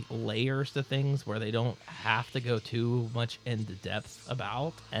many layers to things where they don't have to go too much into depth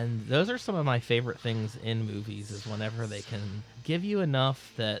about. And those are some of my favorite things in movies, is whenever they can give you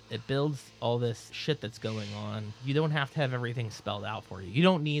enough that it builds all this shit that's going on. You don't have to have everything spelled out for you. You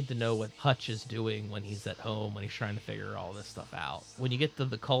don't need to know what Hutch is doing when he's at home, when he's trying to figure all this stuff out. When you get to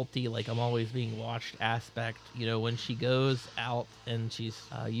the culty, like, I'm always being watched aspect, you know, when she goes out and she's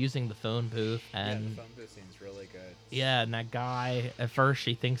using the phone booth, and the phone booth scene's really good. yeah, and that guy, at first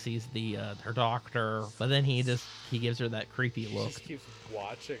she thinks he's the her doctor, but then he gives her that creepy She look. just keeps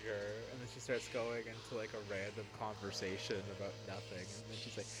watching her, and then she starts going into like a random conversation about nothing, and then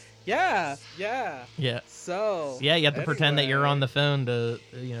she's like, yeah. So Yeah, you have to pretend that you're on anyway." the phone to,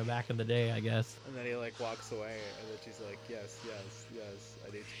 you know, back in the day, I guess. And then he like walks away, and then she's like, yes,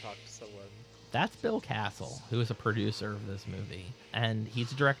 I need to talk to someone. That's Bill Castle, who is a producer of this movie. And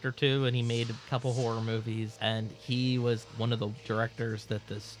he's a director too, and he made a couple horror movies. And he was one of the directors that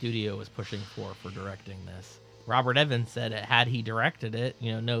the studio was pushing for directing this. Robert Evans said had he directed it,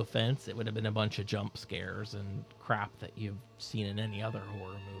 you know, no offense, it would have been a bunch of jump scares and crap that you've seen in any other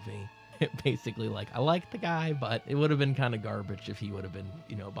horror movie. Basically, like, I like the guy, but it would have been kind of garbage if he would have been,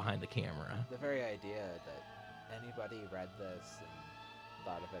 you know, behind the camera. The very idea that anybody read this and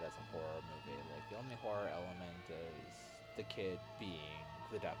thought of it as a horror movie, like, the only horror element is the kid being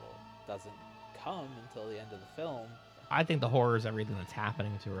the devil. Doesn't come until the end of the film. I think the horror is everything that's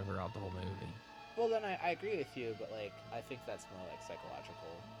happening to her throughout the whole movie. Well, then I agree with you, but like, I think that's more like psychological.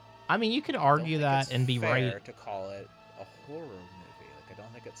 I mean, you could I don't argue think that it's and be fair right. to call it a horror movie. Like, I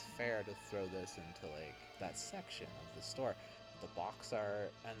don't think it's fair to throw this into like that section of the store. The box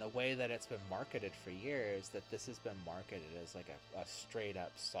art and the way that it's been marketed for years, that this has been marketed as like a straight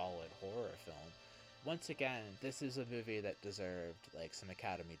up solid horror film. Once again, this is a movie that deserved like some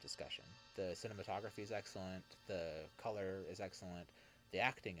Academy discussion. The cinematography is excellent, the color is excellent, the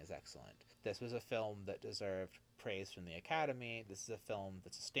acting is excellent. This was a film that deserved praise from the Academy. This is a film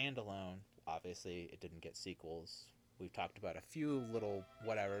that's a standalone. Obviously, it didn't get sequels. We've talked about a few little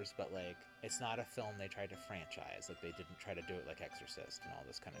whatevers, but like, it's not a film they tried to franchise. Like, they didn't try to do it like Exorcist and all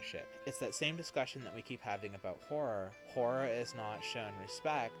this kind of shit. It's that same discussion that we keep having about horror. Horror is not shown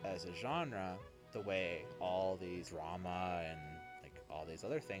respect as a genre the way all these drama and like all these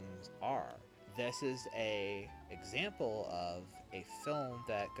other things are. This is a example of a film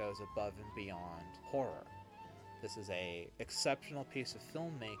that goes above and beyond horror. This is a exceptional piece of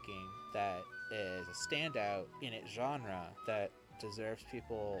filmmaking that is a standout in its genre that deserves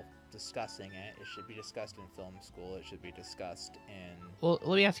people discussing it. It should be discussed in film school. It should be discussed in Well,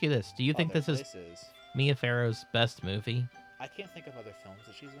 let me ask you this. Do you think other this is places. Mia Farrow's best movie? I can't think of other films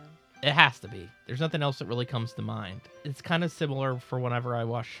that she's in. It has to be. There's nothing else that really comes to mind. It's kind of similar for whenever I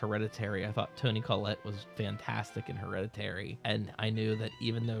watched Hereditary. I thought Toni Collette was fantastic in Hereditary. And I knew that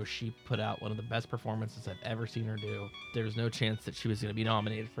even though she put out one of the best performances I've ever seen her do, there was no chance that she was going to be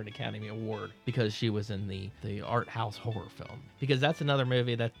nominated for an Academy Award because she was in the art house horror film. Because that's another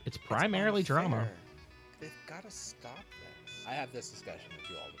movie that it's primarily drama. unfair. They've got to stop this. I have this discussion with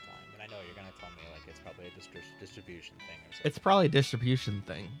you all the time, and I know you're going to tell me like it's probably a distribution thing or something. It's probably a distribution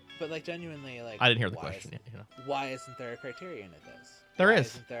thing. But like, genuinely, like, I didn't hear the why question yet. You know? Why isn't there a criterion of this? There Why is.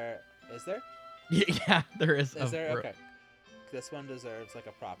 Isn't there? Is there? Yeah, there is. Is there? Okay. This one deserves like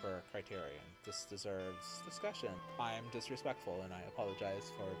a proper criterion. This deserves discussion. I'm disrespectful, and I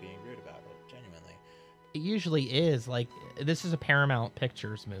apologize for being rude about it. Genuinely. It usually is. Like, this is a Paramount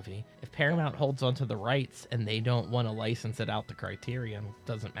Pictures movie. If Paramount holds onto the rights and they don't want to license it out to Criterion,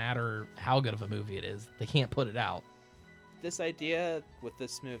 doesn't matter how good of a movie it is, they can't put it out. This idea with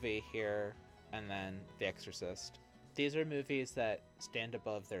this movie here and then The Exorcist. These are movies that stand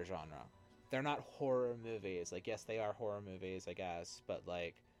above their genre. They're not horror movies. Like, yes, they are horror movies, I guess, but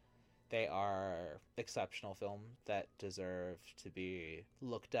like, they are exceptional films that deserve to be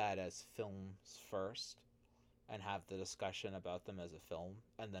looked at as films first and have the discussion about them as a film.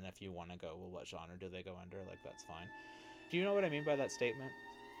 And then if you want to go, well, what genre do they go under? Like, that's fine. Do you know what I mean by that statement?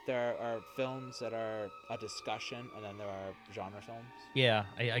 There are films that are a discussion, and then there are genre films. Yeah,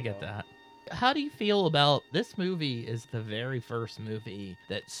 I get that. How do you feel about this movie? Is the very first movie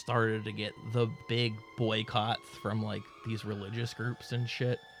that started to get the big boycotts from like these religious groups and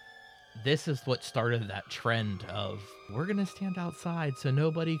shit. This is what started that trend of we're gonna stand outside so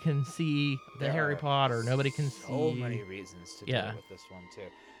nobody can see the There Harry are Potter, nobody can so see. many reasons to Yeah. deal with this one too,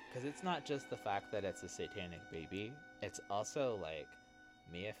 because it's not just the fact that it's a satanic baby. It's also like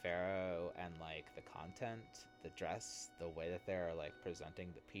Mia Farrow and like the content, the dress, the way that they're like presenting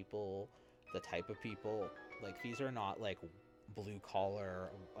the people, the type of people. Like, these are not like blue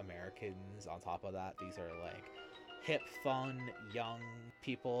collar Americans. On top of that, these are like hip, fun, young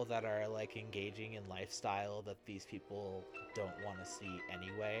people that are like engaging in lifestyle that these people don't want to see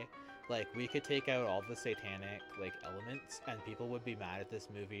anyway. Like, we could take out all the satanic like elements and people would be mad at this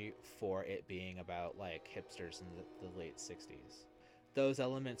movie for it being about like hipsters in the late 60s. Those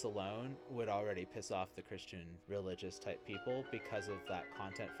elements alone would already piss off the Christian religious type people because of that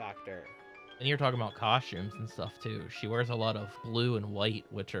content factor. And you're talking about costumes and stuff too. She wears a lot of blue and white,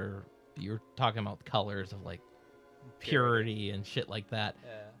 which are, you're talking about colors of like purity and shit like that.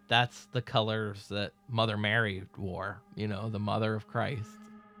 Yeah. That's the colors that Mother Mary wore, you know, the mother of Christ.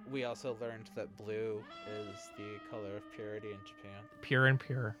 We also learned that blue is the color of purity in Japan. Pure and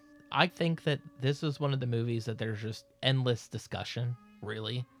pure. I think that this is one of the movies that there's just endless discussion,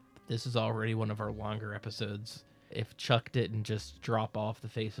 really. This is already one of our longer episodes. If Chuck didn't just drop off the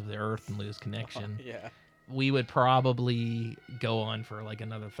face of the earth and lose connection, Yeah. we would probably go on for like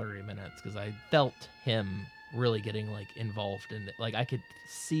another 30 minutes because I felt him really getting like involved in it. Like, I could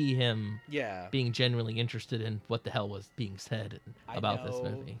see him Yeah. being genuinely interested in what the hell was being said about this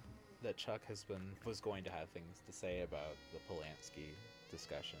movie. That Chuck was going to have things to say about the Polanski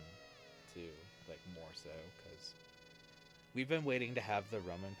discussion too, like more so, because we've been waiting to have the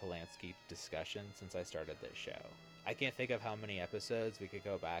Roman Polanski discussion since I started this show. I can't think of how many episodes we could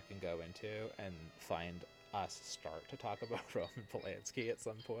go back and go into and find us start to talk about Roman Polanski at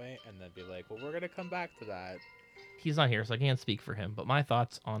some point and then be like, well, we're going to come back to that. He's not here, so I can't speak for him, but my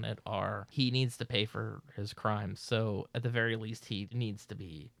thoughts on it are he needs to pay for his crimes, so at the very least he needs to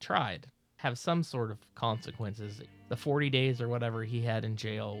be tried, have some sort of consequences. The 40 days or whatever he had in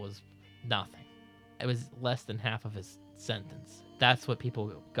jail was nothing. It was less than half of his sentence. That's what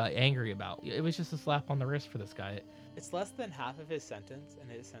people got angry about. It was just a slap on the wrist for this guy. It's less than half of his sentence, and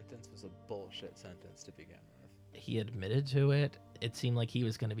his sentence was a bullshit sentence to begin with. He admitted to it. It seemed like he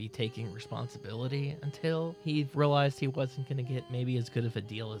was going to be taking responsibility until he realized he wasn't going to get maybe as good of a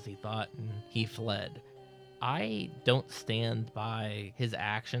deal as he thought, and he fled. I don't stand by his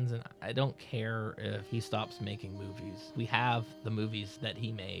actions, and I don't care if he stops making movies. We have the movies that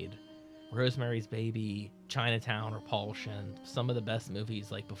he made. Rosemary's Baby, Chinatown, Repulsion, some of the best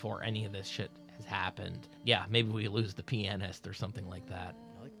movies like before any of this shit has happened. Yeah, maybe we lose The Pianist or something like that.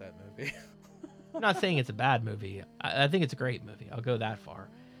 I like that movie. I'm not saying it's a bad movie. I think it's a great movie. I'll go that far.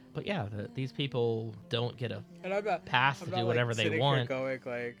 But yeah, these people don't get a And I'm not, pass I'm to not, do like, whatever they sitting here want. going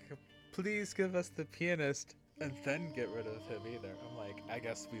like, please give us The Pianist and then get rid of him either. I'm like, I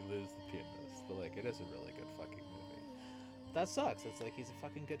guess we lose The Pianist, but like, it is a really good fucking movie. That sucks. It's like, he's a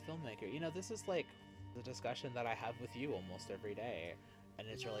fucking good filmmaker. You know, this is like the discussion that I have with you almost every day, and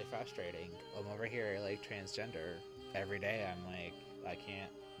it's really frustrating. I'm over here like transgender every day. I'm like, I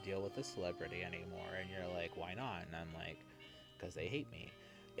can't deal with this celebrity anymore, and you're like, why not? And I'm like, because they hate me.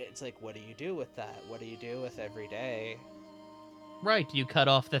 It's like, what do you do with that? What do you do with every day? Right, you cut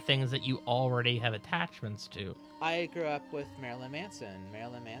off the things that you already have attachments to. I grew up with Marilyn Manson.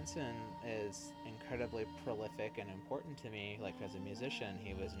 Marilyn Manson is incredibly prolific and important to me. Like, as a musician,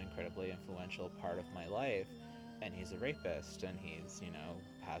 he was an incredibly influential part of my life, and he's a rapist, and he's, you know,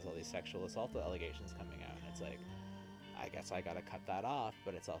 has all these sexual assault allegations coming out, and it's like, I guess I gotta cut that off,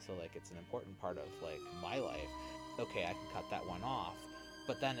 but it's also like, it's an important part of like my life. Okay, I can cut that one off,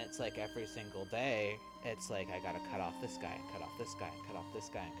 but then it's like every single day, it's like I gotta cut off this guy, and cut off this guy, and cut off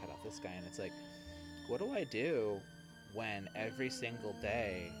this guy, and cut off this guy, and it's like, what do I do when every single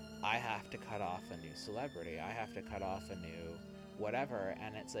day I have to cut off a new celebrity, I have to cut off a new whatever,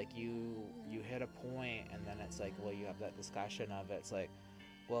 and it's like you hit a point, and then it's like, well, you have that discussion of it's like,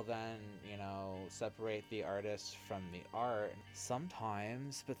 well then, you know, separate the artist from the art.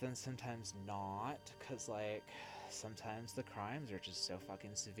 Sometimes, but then sometimes not, because, like, sometimes the crimes are just so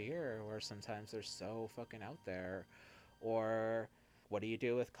fucking severe, or sometimes they're so fucking out there. Or what do you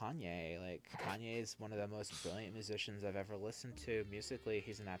do with Kanye? Like, Kanye is one of the most brilliant musicians I've ever listened to. Musically,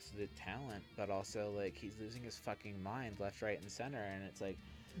 he's an absolute talent, but also, like, he's losing his fucking mind left, right, and center, and it's like,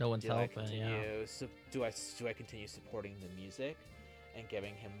 No one's do I helping. Yeah. continue? Do I continue supporting the music and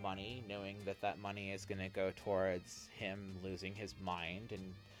giving him money, knowing that that money is going to go towards him losing his mind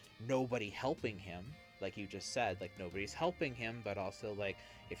and nobody helping him? Like you just said, like, nobody's helping him, but also, like,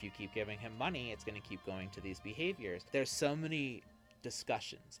 if you keep giving him money, it's going to keep going to these behaviors. There's so many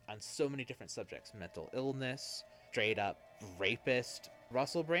discussions on so many different subjects: mental illness, straight up rapist.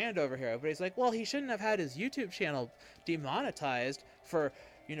 Russell Brand over here, everybody's like, well, he shouldn't have had his YouTube channel demonetized for,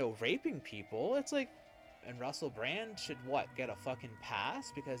 you know, raping people. It's like, and Russell Brand should what, get a fucking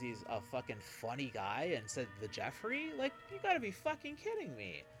pass because he's a fucking funny guy and said the Jeffrey? Like, you gotta be fucking kidding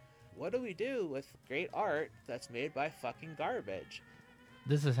me. What do we do with great art that's made by fucking garbage?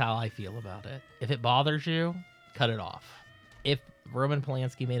 This is how I feel about it. If it bothers you, cut it off. If Roman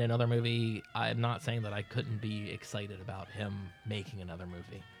Polanski made another movie, I'm not saying that I couldn't be excited about him making another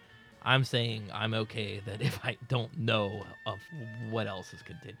movie. I'm saying I'm okay that if I don't know of what else is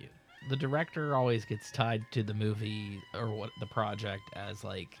continued. The director always gets tied to the movie or what the project as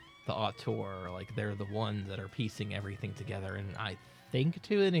like the auteur, like they're the ones that are piecing everything together, and I think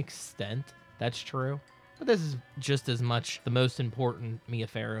to an extent that's true. But this is just as much the most important Mia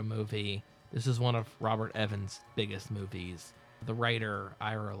Farrow movie. This is one of Robert Evans' biggest movies. The writer,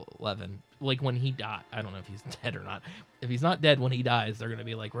 Ira Levin, like when he died, I don't know if he's dead or not. If he's not dead when he dies, they're going to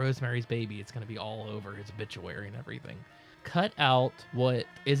be like Rosemary's Baby. It's going to be all over his obituary and everything. Cut out what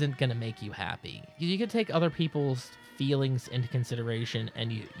isn't going to make you happy. You can take other people's feelings into consideration,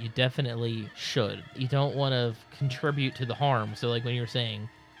 and you definitely should. You don't want to contribute to the harm. So like when you're saying,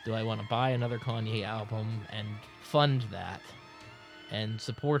 do I want to buy another Kanye album and fund that and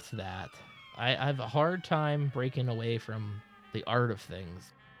support that? I have a hard time breaking away from the art of things.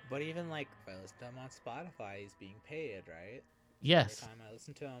 But even, like, if I listen to him on Spotify, he's being paid, right? Yes. Every time I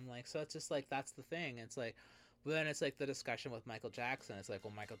listen to him, like, so it's just like, that's the thing. It's like, but then it's like the discussion with Michael Jackson. It's like,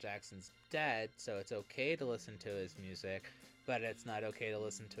 well, Michael Jackson's dead, so it's okay to listen to his music, but it's not okay to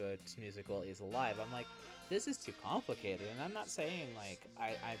listen to his music while he's alive. I'm like, this is too complicated, and I'm not saying, like,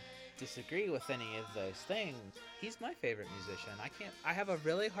 I disagree with any of those things. He's my favorite musician. I have a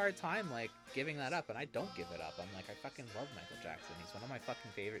really hard time, like, giving that up, and I don't give it up. I'm like, I fucking love Michael Jackson. He's one of my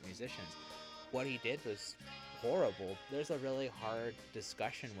fucking favorite musicians. What he did was horrible. There's a really hard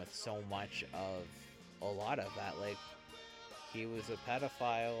discussion with so much of a lot of that. Like, he was a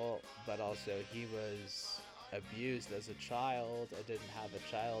pedophile, but also he was abused as a child, didn't have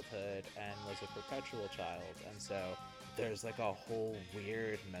a childhood, and was a perpetual child. And so there's like a whole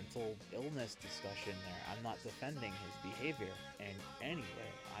weird mental illness discussion there. I'm not defending his behavior in any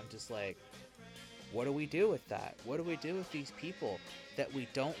way. I'm just like, what do we do with that? What do we do with these people that we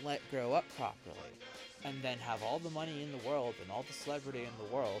don't let grow up properly? And then have all the money in the world and all the celebrity in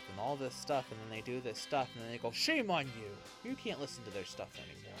the world and all this stuff, and then they do this stuff, and then they go, shame on you! You can't listen to their stuff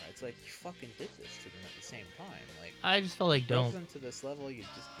anymore. It's like, you fucking did this to them at the same time. Like, I just feel like don't them to this level. You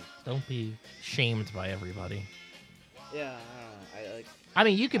just don't be shamed by everybody. Yeah, I don't know. I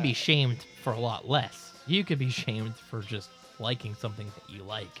mean, you could be shamed for a lot less. You could be shamed for just liking something that you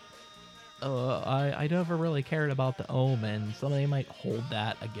like. I never really cared about the Omen. Somebody might hold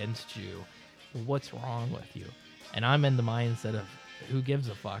that against you. What's wrong with you? And I'm in the mindset of who gives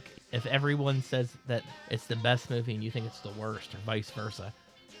a fuck. If everyone says that it's the best movie and you think it's the worst, or vice versa,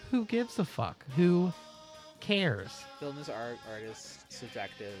 who gives a fuck? Who cares? Film is art, art is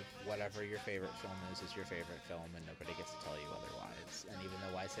subjective. Whatever your favorite film is your favorite film, and nobody gets to tell you otherwise. And even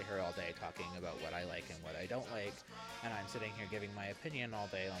though I sit here all day talking about what I like and what I don't like, and I'm sitting here giving my opinion all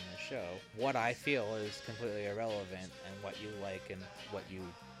day on this show, what I feel is completely irrelevant, and what you like and what you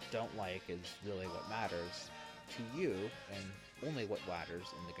don't like is really what matters to you, and only what matters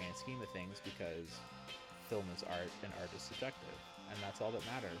in the grand scheme of things, because film is art and art is subjective, and that's all that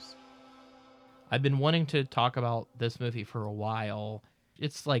matters. I've been wanting to talk about this movie for a while.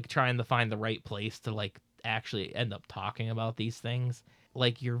 It's like trying to find the right place to like actually end up talking about these things.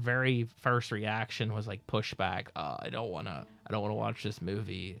 Like your very first reaction was like pushback. I don't want to watch this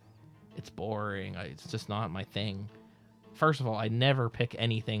movie. It's boring. It's just not my thing. First of all, I never pick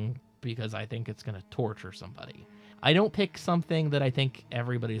anything because I think it's going to torture somebody. I don't pick something that I think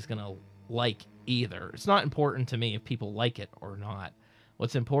everybody's going to like either. It's not important to me if people like it or not.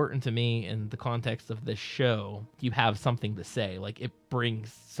 What's important to me in the context of this show, you have something to say. Like, it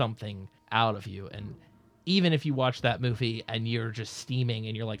brings something out of you. And even if you watch that movie and you're just steaming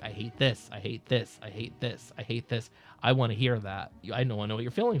and you're like, I hate this, I hate this, I hate this, I hate this, I want to hear that. I don't want to know what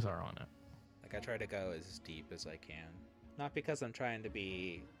your feelings are on it. Like, I try to go as deep as I can. Not because I'm trying to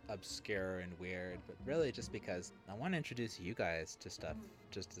be obscure and weird, but really just because I want to introduce you guys to stuff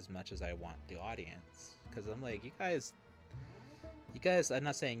just as much as I want the audience. Because I'm like, you guys, I'm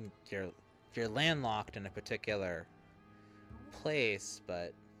not saying you're landlocked in a particular place,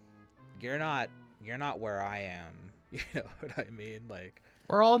 but you're not where I am. You know what I mean? Like,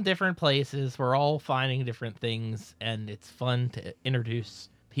 we're all in different places. We're all finding different things, and it's fun to introduce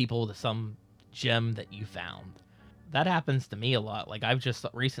people to some gem that you found. That happens to me a lot. Like, I've just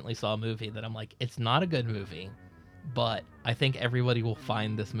recently saw a movie that I'm like, it's not a good movie, but I think everybody will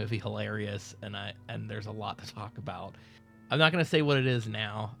find this movie hilarious, and there's a lot to talk about. I'm not going to say what it is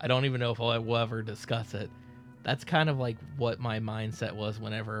now. I don't even know if I will ever discuss it. That's kind of like what my mindset was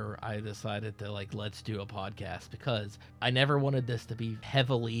whenever I decided to, like, let's do a podcast, because I never wanted this to be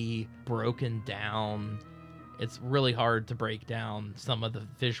heavily broken down. It's really hard to break down some of the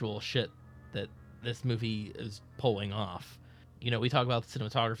visual shit that this movie is pulling off. You know, we talk about the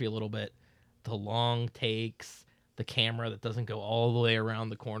cinematography a little bit, the long takes, the camera that doesn't go all the way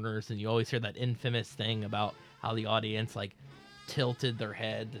around the corners, and you always hear that infamous thing about how the audience, like, tilted their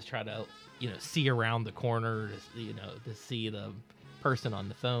head to try to, you know, see around the corner, to see the person on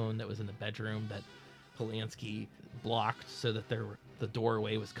the phone that was in the bedroom that Polanski blocked so that the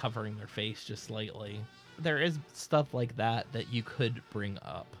doorway was covering their face just slightly. There is stuff like that you could bring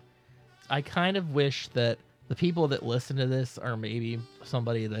up. I kind of wish that the people that listen to this are maybe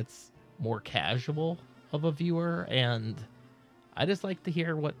somebody that's more casual of a viewer, and I just like to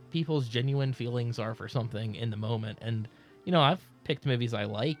hear what people's genuine feelings are for something in the moment. And, you know, I've picked movies I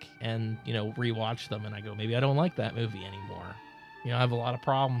like and, you know, rewatch them, and I go, maybe I don't like that movie anymore. You know, I have a lot of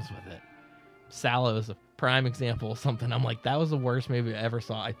problems with it. Sallow is a prime example of something I'm like, that was the worst movie I ever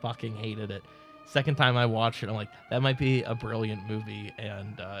saw. I fucking hated it. Second time I watched it, I'm like, that might be a brilliant movie,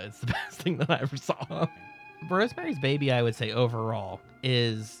 and it's the best thing that I ever saw. Rosemary's Baby, I would say, overall,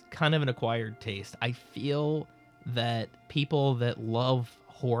 is kind of an acquired taste. I feel that people that love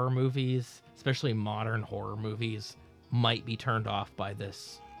horror movies, especially modern horror movies, might be turned off by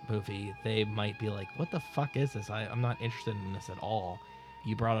this movie. They might be like, what the fuck is this? I'm not interested in this at all.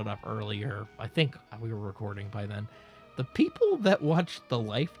 You brought it up earlier. I think we were recording by then. The people that watch the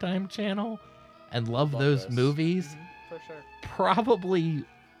Lifetime channel and love those movies, for sure, probably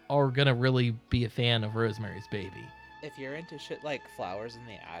are gonna really be a fan of Rosemary's Baby. If you're into shit like Flowers in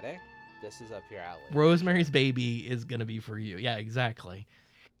the Attic, this is up your alley. Rosemary's Baby is gonna be for you. Yeah, exactly.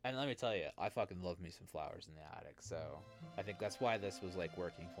 And let me tell you, I fucking love me some Flowers in the Attic, so I think that's why this was, like,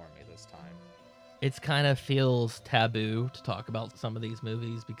 working for me this time. It's kind of feels taboo to talk about some of these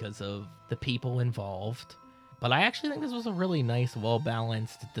movies because of the people involved. But I actually think this was a really nice,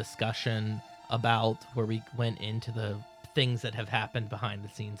 well-balanced discussion about where we went into the things that have happened behind the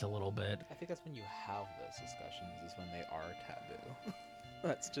scenes a little bit. I think that's when you have those discussions, is when they are taboo.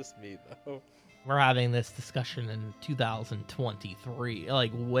 That's just me, though. We're having this discussion in 2023,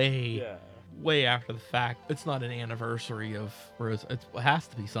 like way after the fact. It's not an anniversary of Rose. It has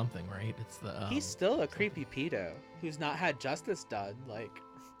to be something, right? It's the he's still a creepy pedo who's not had justice done. Like,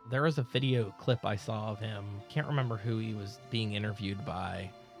 there was a video clip I saw of him. Can't remember who he was being interviewed by,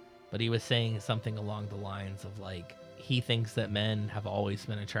 but he was saying something along the lines of, like, he thinks that men have always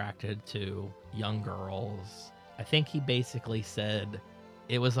been attracted to young girls. I think he basically said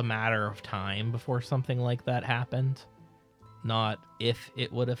it was a matter of time before something like that happened. Not if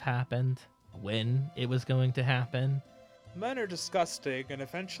it would have happened, when it was going to happen. Men are disgusting, and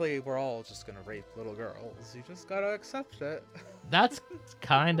eventually we're all just gonna rape little girls. You just gotta accept it. That's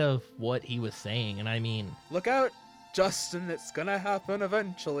kind of what he was saying, and I mean... Look out, Justin, it's gonna happen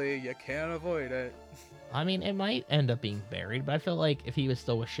eventually. You can't avoid it. I mean, it might end up being buried, but I feel like if he was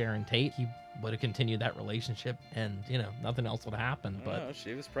still with Sharon Tate, he would have continued that relationship, and, you know, nothing else would happen. But no,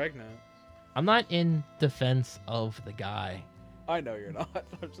 she was pregnant. I'm not in defense of the guy. I know you're not.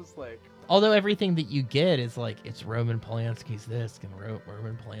 I'm just like... Although everything that you get is like, it's Roman Polanski's this and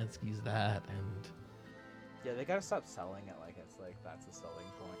Roman Polanski's that, and... Yeah, they gotta stop selling it like it's like that's a selling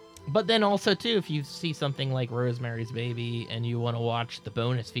point. But then also, too, if you see something like Rosemary's Baby and you want to watch the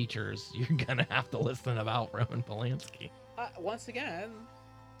bonus features, you're gonna have to listen about Roman Polanski. Once again,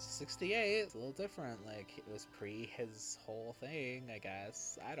 68, it's a little different. Like, it was pre his whole thing, I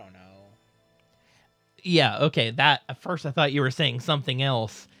guess. I don't know. Yeah, okay, that, at first I thought you were saying something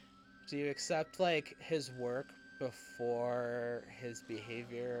else. Do you accept, like, his work before his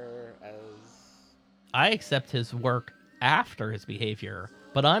behavior as... I accept his work after his behavior,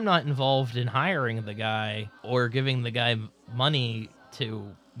 but I'm not involved in hiring the guy or giving the guy money to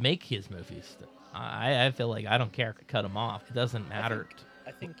make his movies. I feel like I don't care to cut him off. It doesn't matter.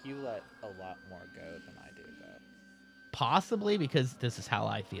 I think you let a lot more go than I do, though. Possibly because this is how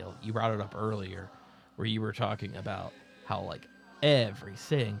I feel. You brought it up earlier where you were talking about how, like, every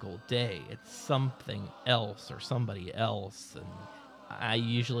single day it's something else or somebody else. And I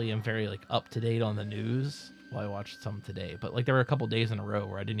usually am very, like, up to date on the news. Well, I watched some today, but, like, there were a couple days in a row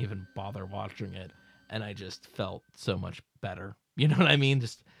where I didn't even bother watching it. And I just felt so much better. You know what I mean?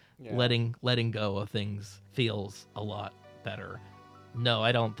 Just letting go of things feels a lot better. No,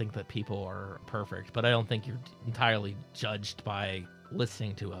 I don't think that people are perfect, but I don't think you're entirely judged by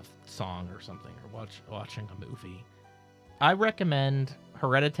listening to a song or something or watching a movie. I recommend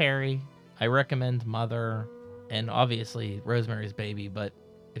Hereditary. I recommend Mother, and obviously Rosemary's Baby. But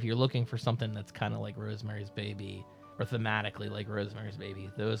if you're looking for something that's kind of like Rosemary's Baby or thematically like Rosemary's Baby,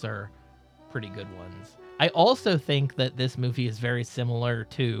 those are pretty good ones. I also think that this movie is very similar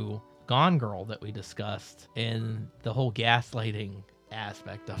to Gone Girl that we discussed in the whole gaslighting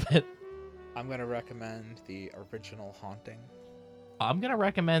aspect of it. I'm going to recommend the original Haunting. I'm going to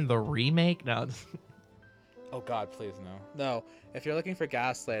recommend the remake. No. Oh, God, please, no. No, if you're looking for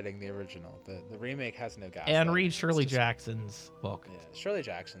gaslighting, the original. The remake has no gaslighting. And read Shirley Jackson's book. Yeah, Shirley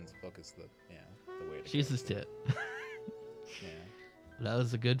Jackson's book is the way to She's go. his tit. Yeah. That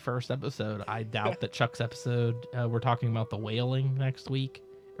was a good first episode. I doubt that Chuck's episode, we're talking about the whaling next week.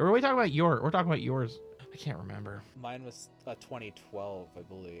 Or are we talking about yours? We're talking about yours. I can't remember. Mine was 2012, I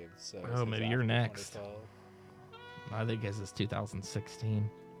believe. So Oh, maybe you're next. 2012. I think his is 2016.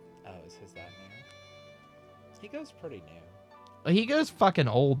 Oh, is his that new? He goes pretty new. He goes fucking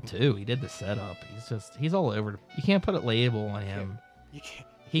old too. He did the setup. He's all over. You can't put a label on him. You can't.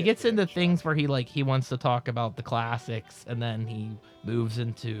 He gets into things where he wants to talk about the classics, and then he moves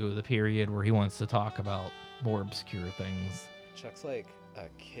into the period where he wants to talk about more obscure things. Chuck's like a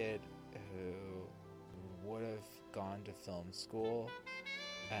kid who would have gone to film school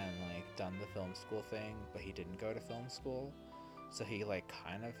and like done the film school thing, but he didn't go to film school. So he like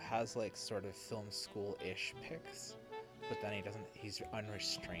kind of has like sort of film school-ish picks, but then he's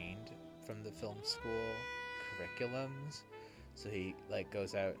unrestrained from the film school curriculums. So he like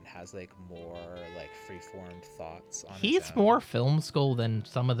goes out and has like more like free-formed thoughts on He's his own. more film school than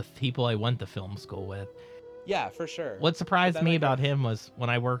some of the people I went to film school with. Yeah, for sure. What surprised But then, me like, about him was when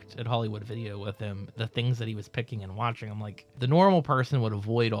I worked at Hollywood Video with him, the things that he was picking and watching. I'm like, the normal person would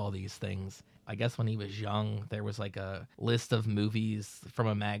avoid all these things. I guess when he was young, there was like a list of movies from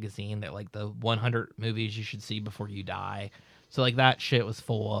a magazine that like the 100 movies you should see before you die. So like that shit was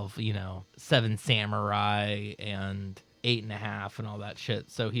full of, Seven Samurai and 8.5 and all that shit.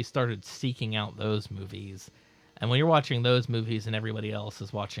 So he started seeking out those movies. And when you're watching those movies and everybody else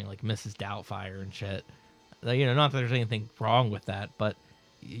is watching like Mrs. Doubtfire and shit, not that there's anything wrong with that, but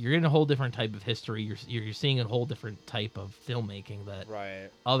you're in a whole different type of history. You're seeing a whole different type of filmmaking that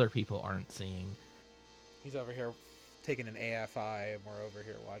other people aren't seeing. He's over here taking an AFI, and we're over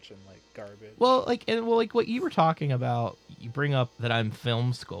here watching like garbage. Well, like what you were talking about, you bring up that I'm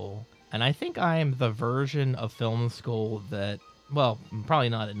film school, and I think I'm the version of film school that, well, probably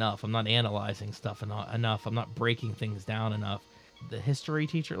not enough. I'm not analyzing stuff enough. I'm not breaking things down enough. The history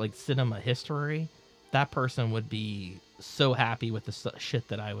teacher, like cinema history, that person would be so happy with the shit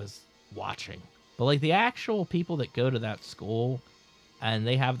that I was watching. But like the actual people that go to that school and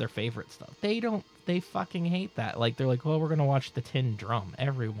they have their favorite stuff, they fucking hate that. Like they're like, well, we're gonna watch The Tin Drum.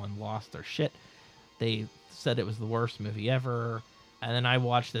 Everyone lost their shit. They said it was the worst movie ever. And then I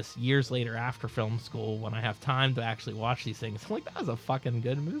watched this years later after film school when I have time to actually watch these things. I'm like, that was a fucking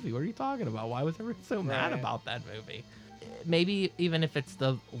good movie. What are you talking about? Why was everyone so mad about that movie? Maybe even if it's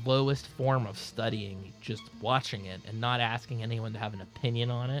the lowest form of studying, just watching it and not asking anyone to have an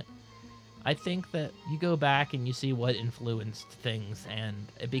opinion on it, I think that you go back and you see what influenced things and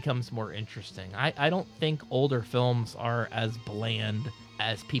it becomes more interesting. I don't think older films are as bland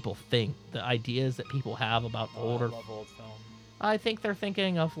as people think. The ideas that people have about older... I love old film. I think they're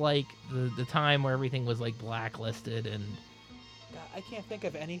thinking of like the time where everything was like blacklisted and... God, I can't think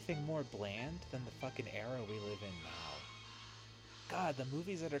of anything more bland than the fucking era we live in now. God, the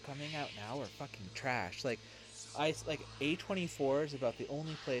movies that are coming out now are fucking trash. Like A24 is about the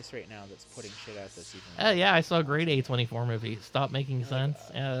only place right now that's putting shit out that's even. Yeah, I saw a great A24 movie. Stop Making Sense.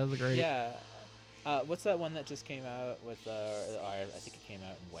 Yeah, that was great. Yeah. What's that one that just came out with? I think it came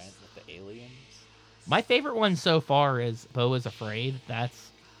out and went with the aliens. My favorite one so far is Beau is Afraid.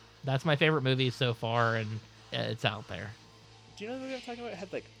 That's my favorite movie so far, and It's out there. Do you know the movie I'm talking about? It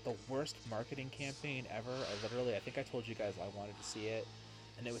had like the worst marketing campaign ever. I think I told you guys I wanted to see it,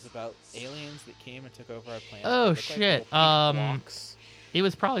 and it was about aliens that came and took over our planet. They Oh looked shit! Like little pink blocks. It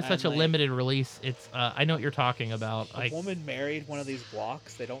was probably such a like, limited release. It's I know what you're talking about. A woman married one of these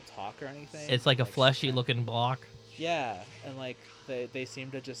blocks. They don't talk or anything. It's like a fleshy looking block. Yeah, and like they seem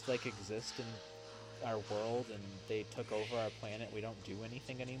to just like exist in our world, and they took over our planet. We don't do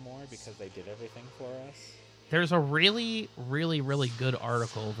anything anymore because they did everything for us. There's a really, really, really good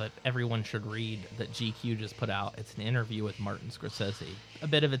article that everyone should read that GQ just put out. It's an interview with Martin Scorsese. A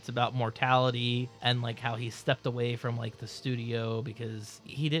bit of it's about mortality and like how he stepped away from like the studio because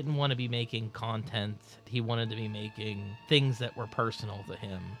he didn't want to be making content. He wanted to be making things that were personal to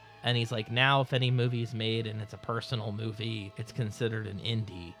him. And he's like, now if any movie's made and it's a personal movie, it's considered an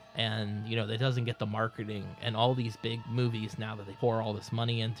indie. And, you know, that doesn't get the marketing. And all these big movies now that they pour all this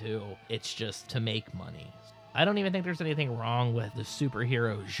money into, it's just to make money. I don't even think there's anything wrong with the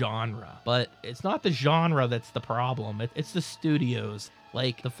superhero genre, but it's not the genre that's the problem. It's the studios.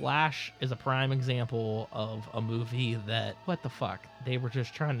 Like, The Flash is a prime example of a movie that, what the fuck? They were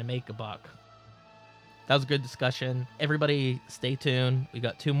just trying to make a buck. That was a good discussion. Everybody stay tuned. We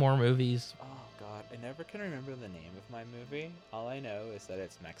got 2 more movies. Oh, God. I never can remember the name of my movie. All I know is that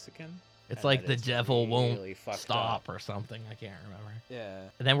it's Mexican. It's like The Devil Won't really Stop or something. I can't remember. Yeah.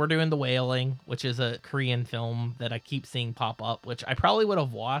 And then we're doing The Wailing, which is a Korean film that I keep seeing pop up, which I probably would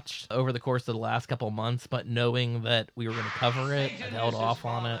have watched over the course of the last couple months, but knowing that we were going to cover it, I held off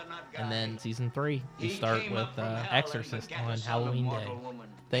on it. And then season 3, we start with Exorcist on Halloween Day.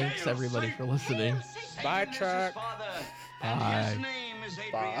 Thanks, everybody, for listening. Bye, Chuck. Bye.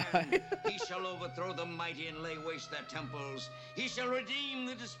 Bye. He shall overthrow the mighty and lay waste their temples. He shall redeem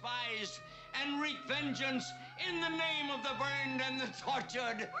the despised and wreak vengeance in the name of the burned and the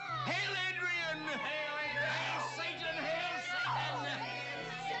tortured. Hail Adrian! Hail Satan! Hail Satan!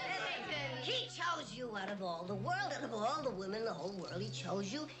 He chose you out of all the world, out of all the women in the whole world. He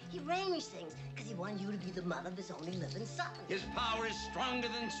chose you. He arranged things because he wanted you to be the mother of his only living son. His power is stronger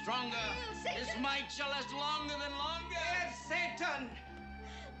than stronger. His might shall last longer than longer. Hail Satan!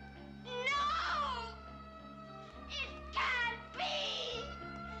 No! It can't be!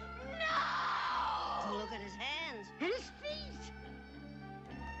 No! Look at his hands and his feet.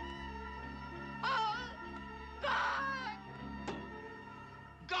 Oh, God!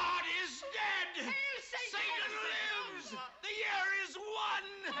 God is dead! Satan lives! The year is won!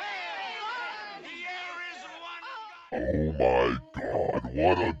 The year is won! Oh my god,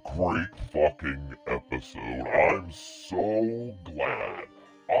 what a great fucking episode. I'm so glad.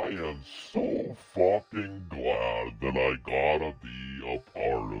 I am so fucking glad that I gotta be a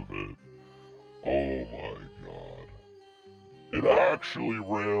part of it. Oh my god. It actually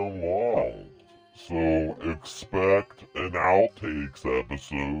ran long. So expect an outtakes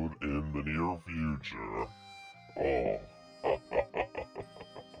episode in the near future. Oh.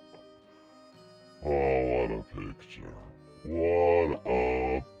 Oh, what a picture. What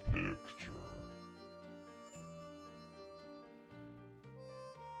a picture.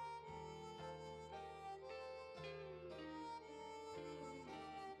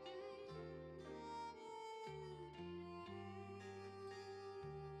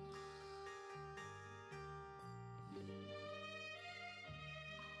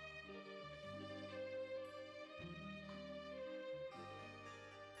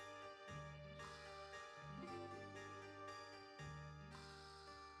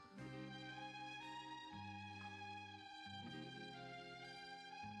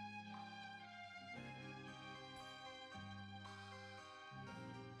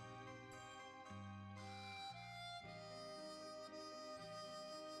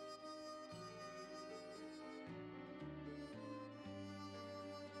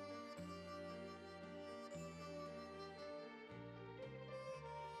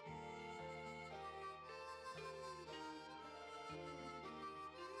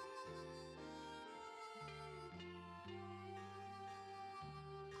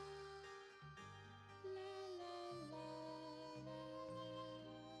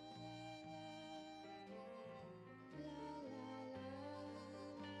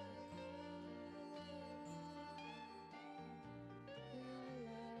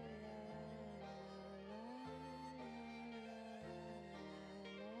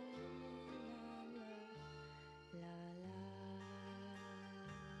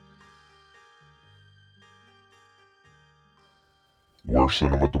 We're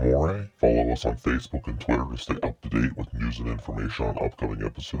Cinema D'Amore. Follow us on Facebook and Twitter to stay up to date with news and information on upcoming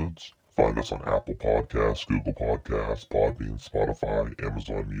episodes. Find us on Apple Podcasts, Google Podcasts, Podbean, Spotify,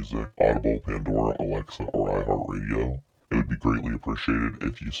 Amazon Music, Audible, Pandora, Alexa, or iHeartRadio. It would be greatly appreciated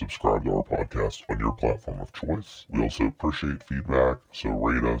if you subscribe to our podcast on your platform of choice. We also appreciate feedback, so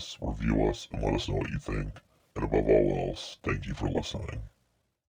rate us, review us, and let us know what you think. And above all else, thank you for listening.